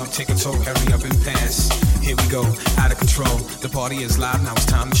 Light them up, take a toke, hurry up and pass. Here we go, out of control. The party is live, now it's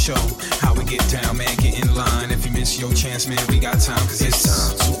time to show how we get down, man, get in line. If you miss your chance, man, we got time, cause it's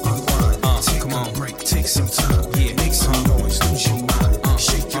time to unwind. Take come on, break, take some time. Yeah, make some noise, lose your mind.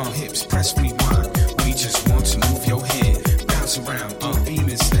 Shake your hips, press rewind. We just want to move your head, bounce around, beam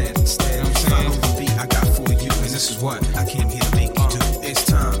instead. Follow the beat I got for you, and this is what I came here to make you do. It's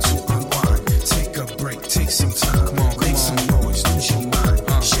time to unwind. Take a break, take some time. Come on, make some noise, lose your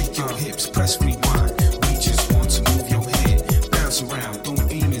mind. Shake your hips, press rewind. We just want to move your head, bounce around, don't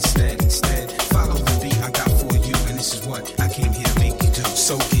beam instead. Follow the beat I got for you, and this is what I came here to make you do.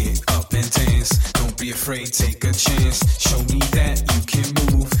 So get up and dance, don't be afraid, take a chance. Show me that you can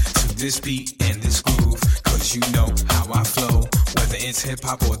move to this beat and this groove, cause you know how I flow. Whether it's hip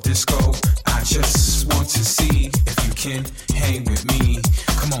hop or disco, I just want to see if you can hang with me.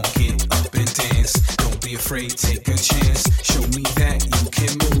 Come on, get up and dance, don't be afraid, take a chance. Show me that you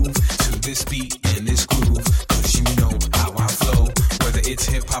can move to this beat and this groove, cause you know how I flow. Whether it's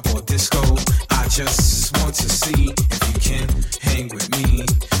hip hop or disco, I just want to see if you can hang with me.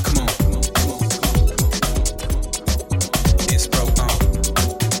 Come on, come on, come on, come on, come on. It's Bro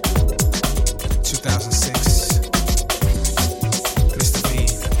 2006. Mr. V,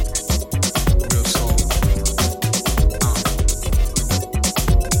 Real Soul.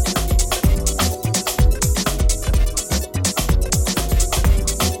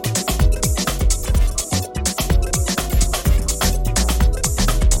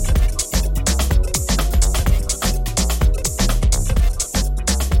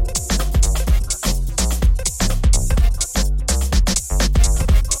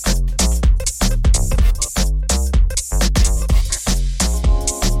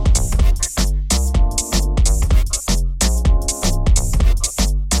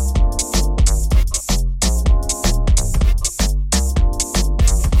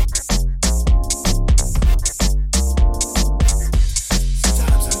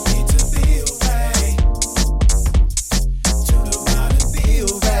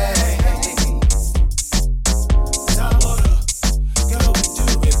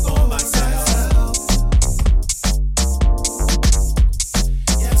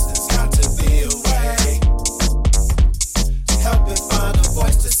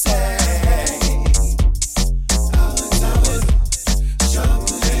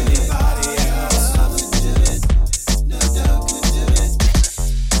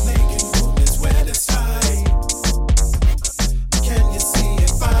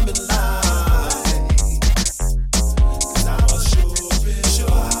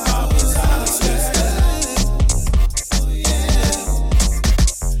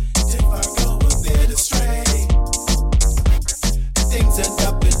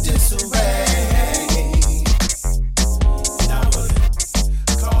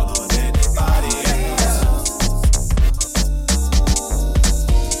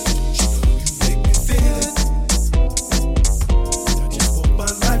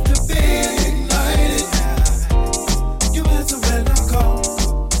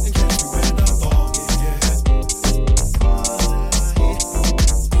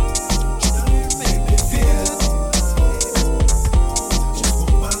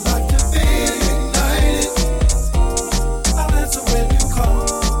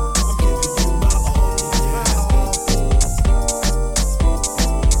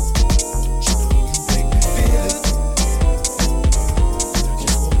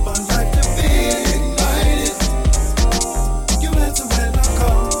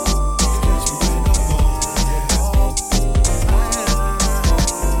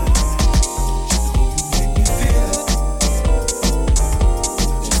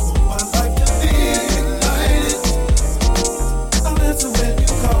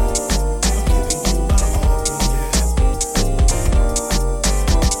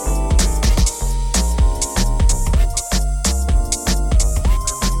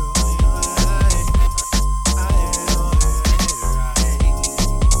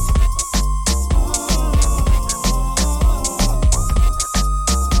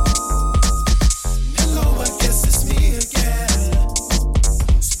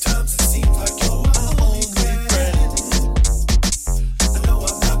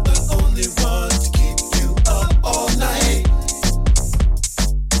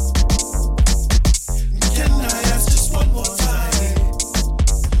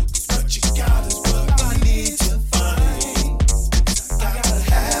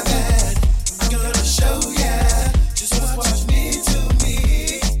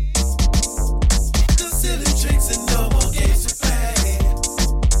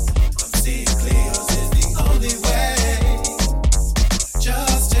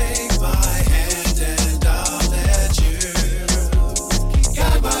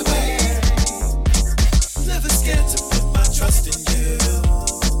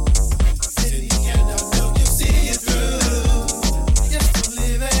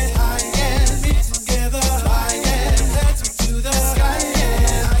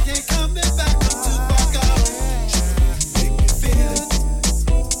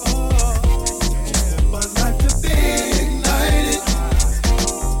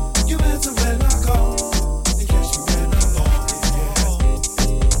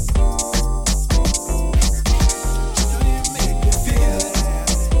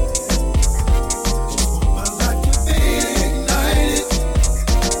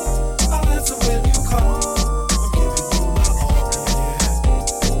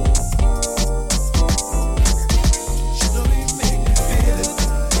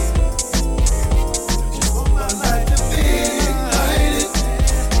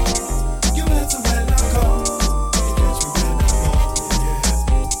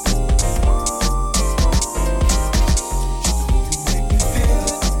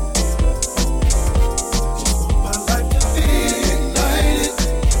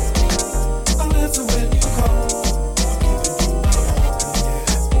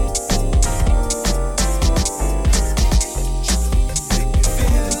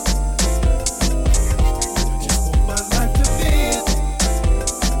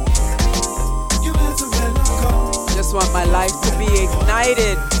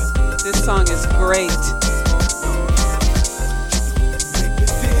 excited. This song is great.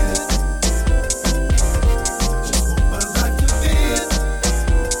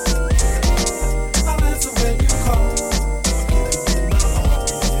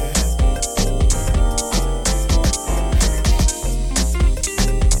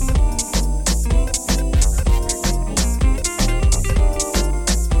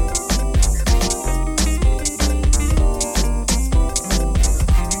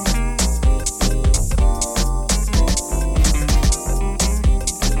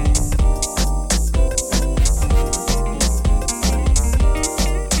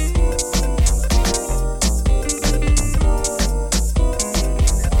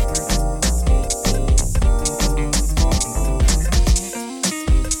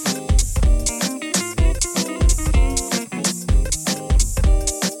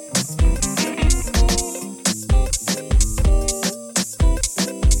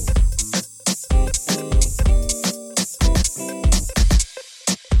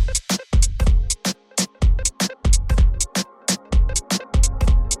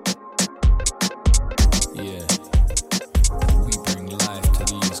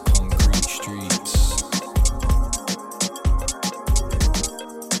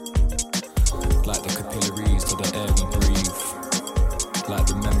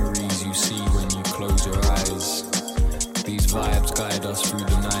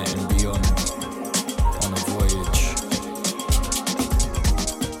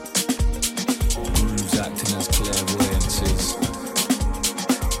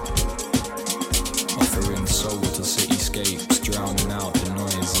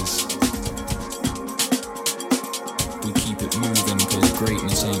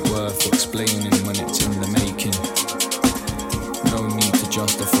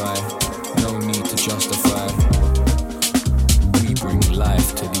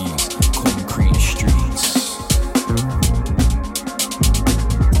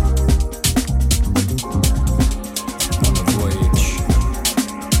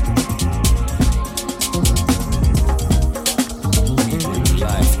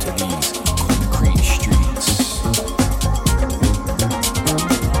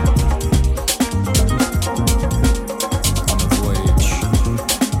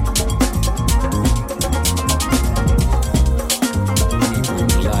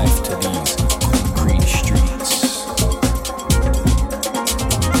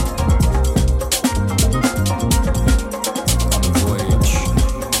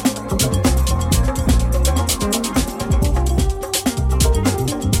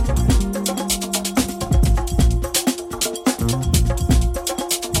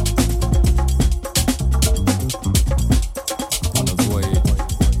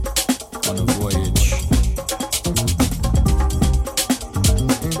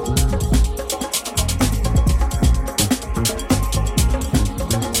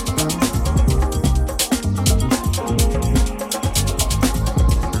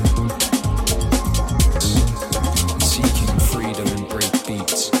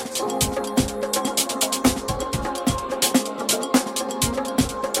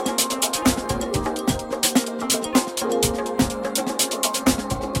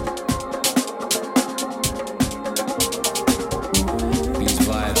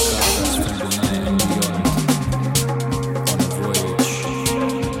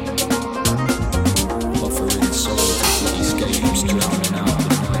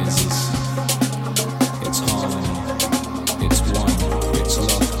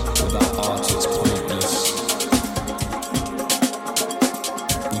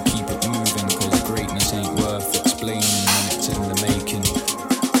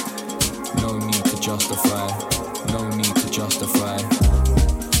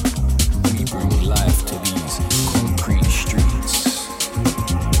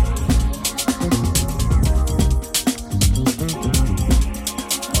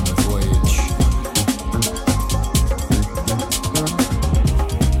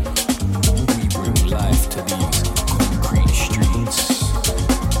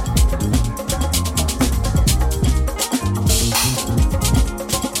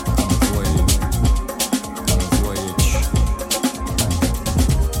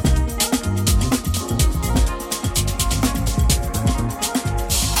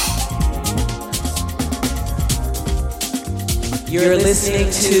 You're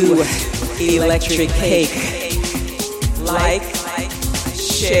listening to Electrik Cake. Like,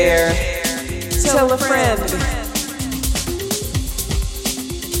 share, tell a friend.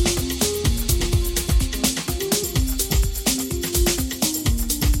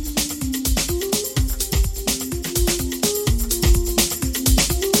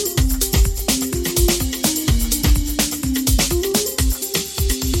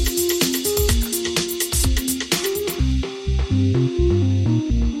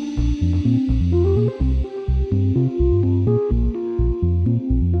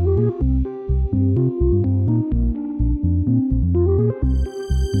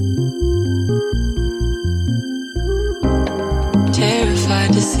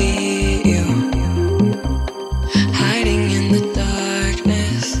 Terrified to see you hiding in the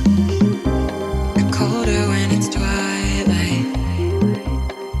darkness. You're colder when it's twilight.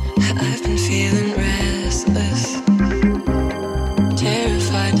 I've been feeling restless.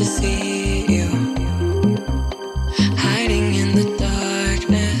 Terrified to see you hiding in the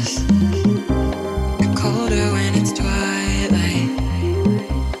darkness. You're colder when it's twilight.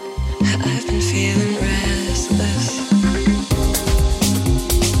 I've been feeling restless.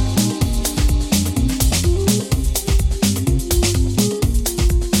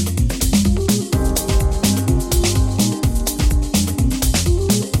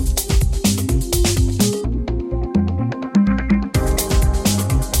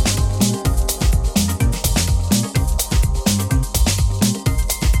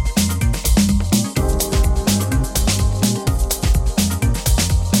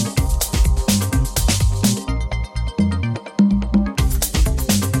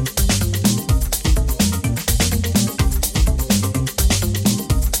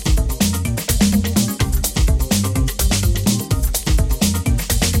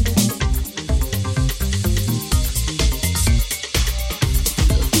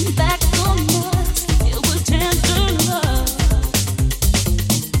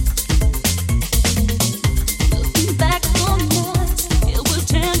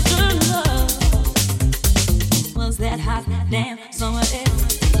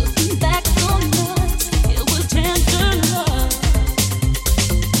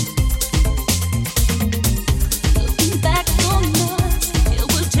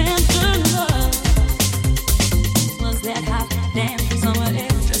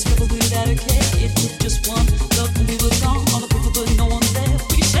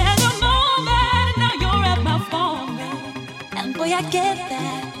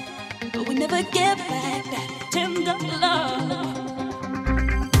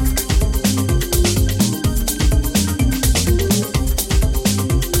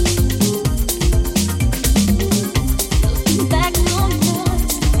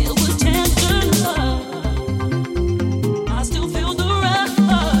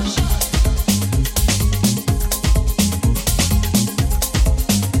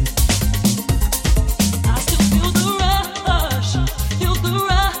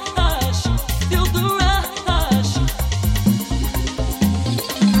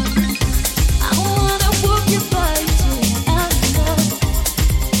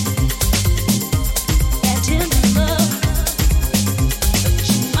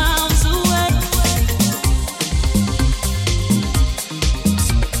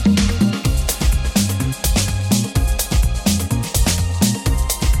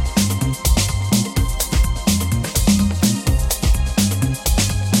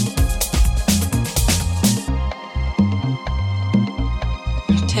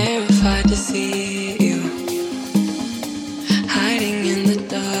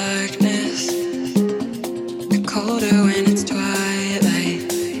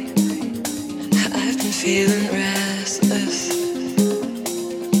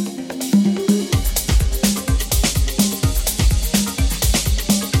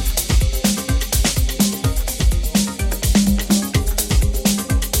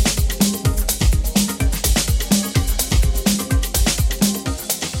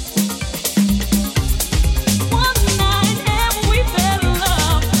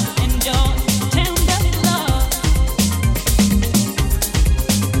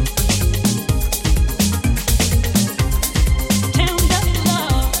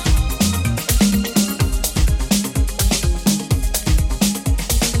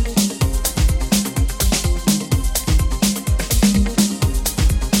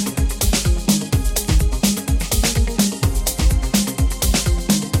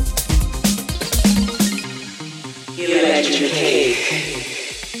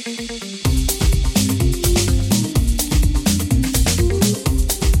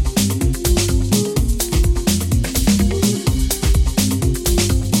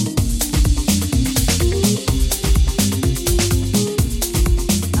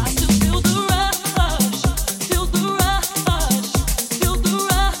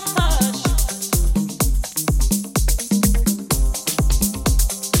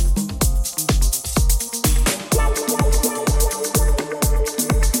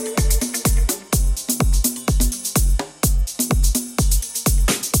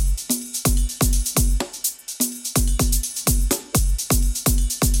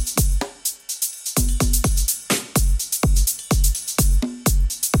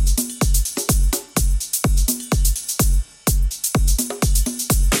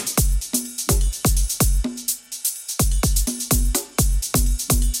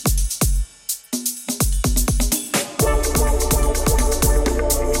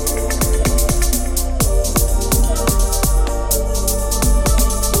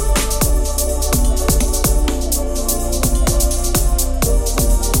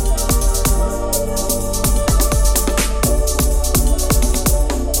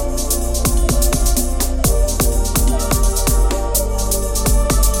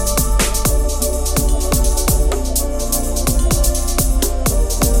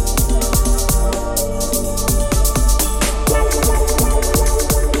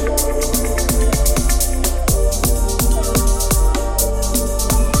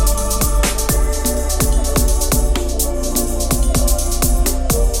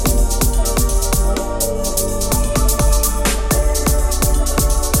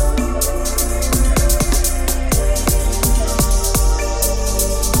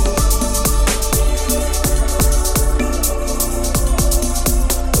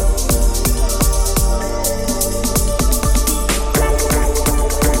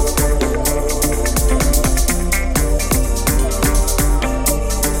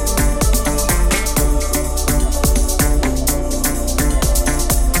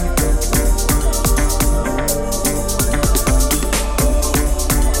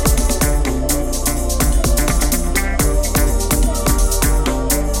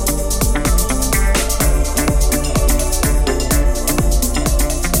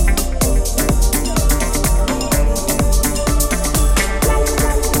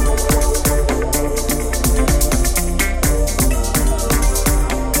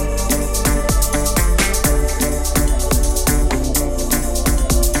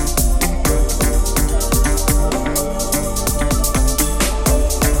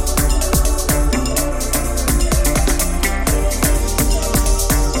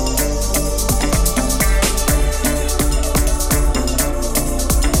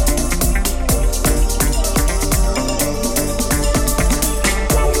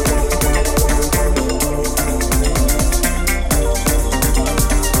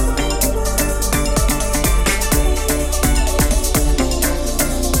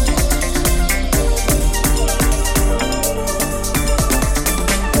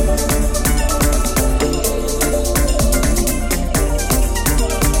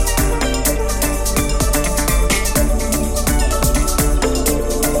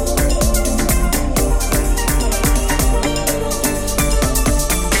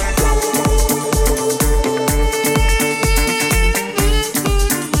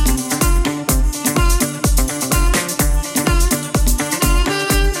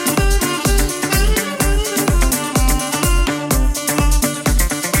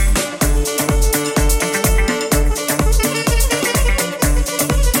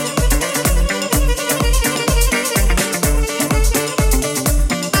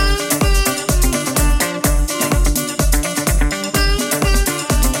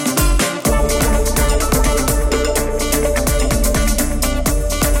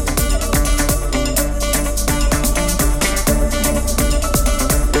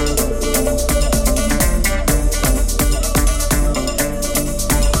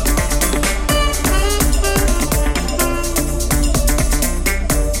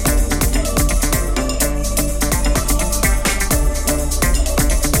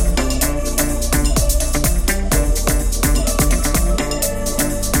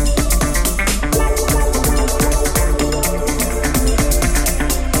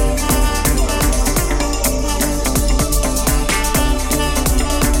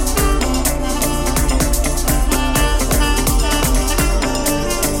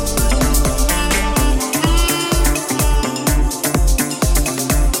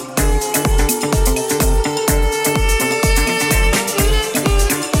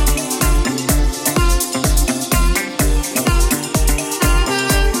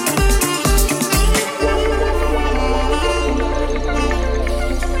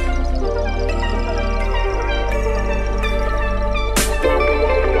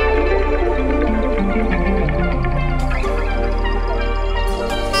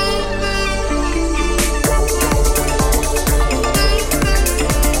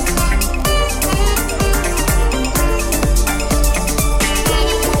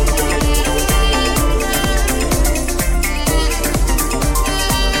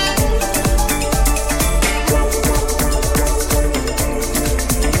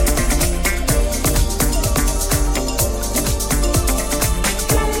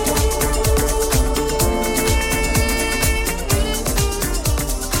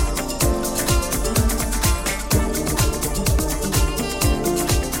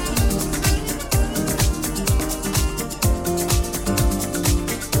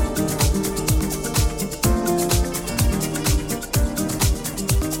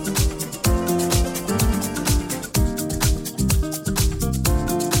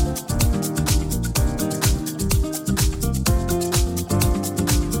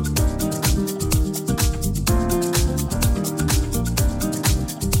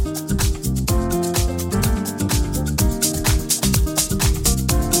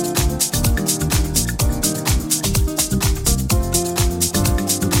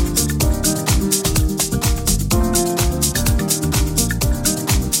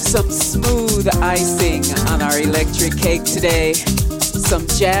 some smooth icing on our electric cake today. Some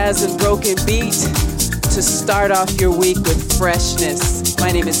jazz and broken beat to start off your week with freshness.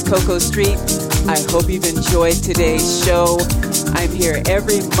 My name is Coco Street. I hope you've enjoyed today's show. I'm here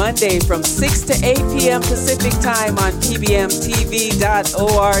every Monday from 6 to 8 p.m. Pacific time on pbmtv.org.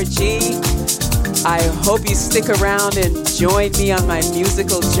 I hope you stick around and join me on my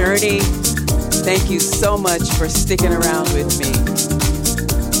musical journey. Thank you so much for sticking around with me.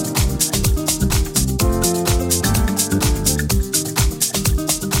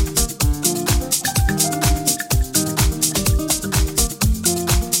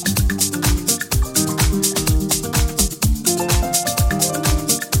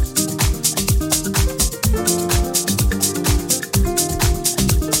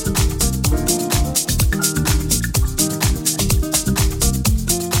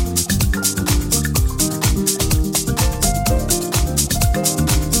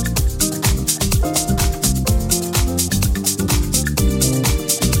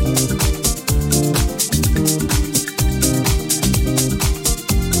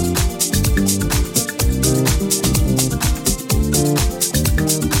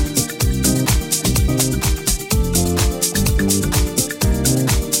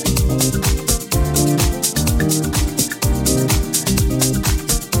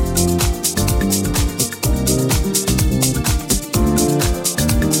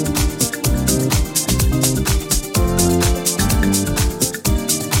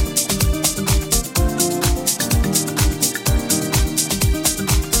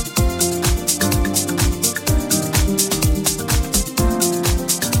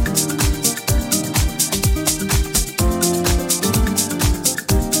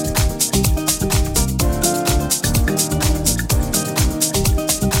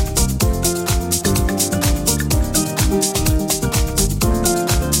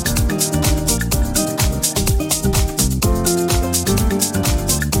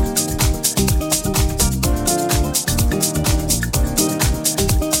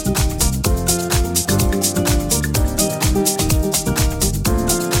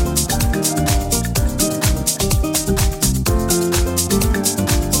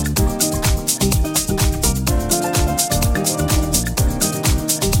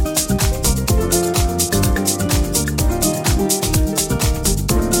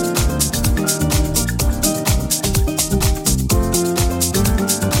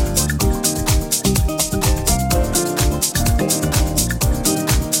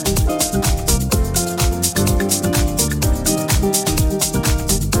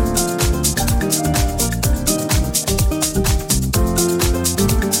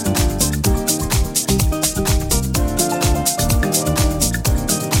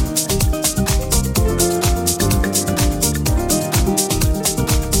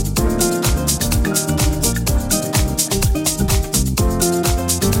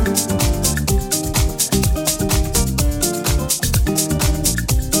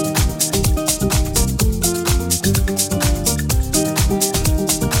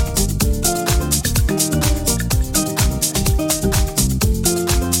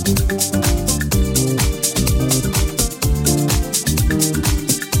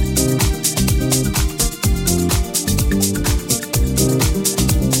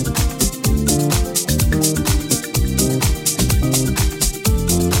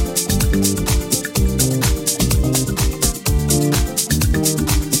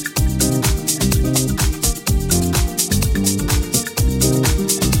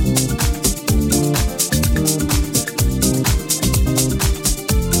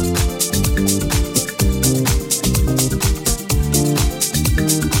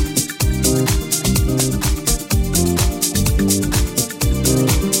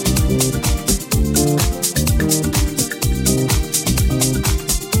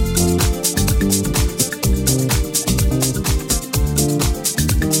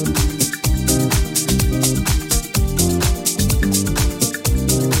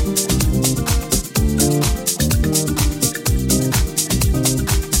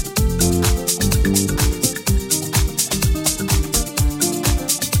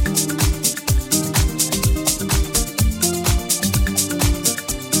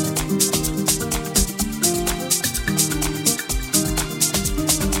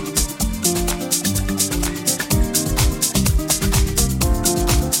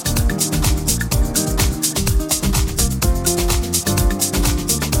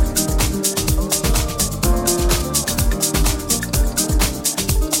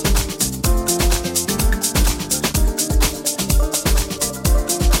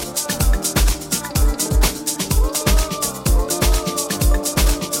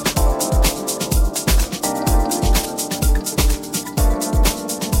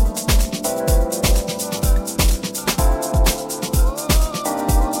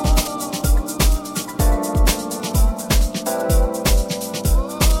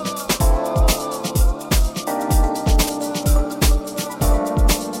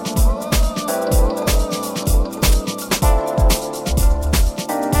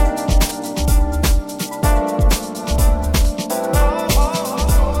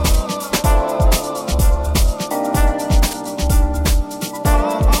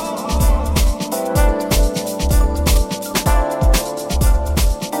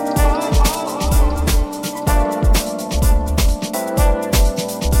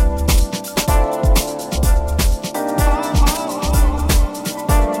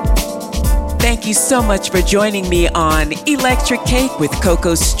 so much for joining me on Electrik Cake with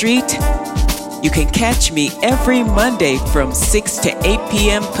Coco Street. You can catch me every Monday from 6 to 8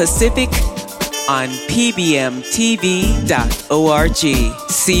 p.m. Pacific on pbmtv.org.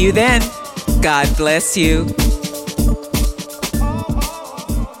 See you then. God bless you.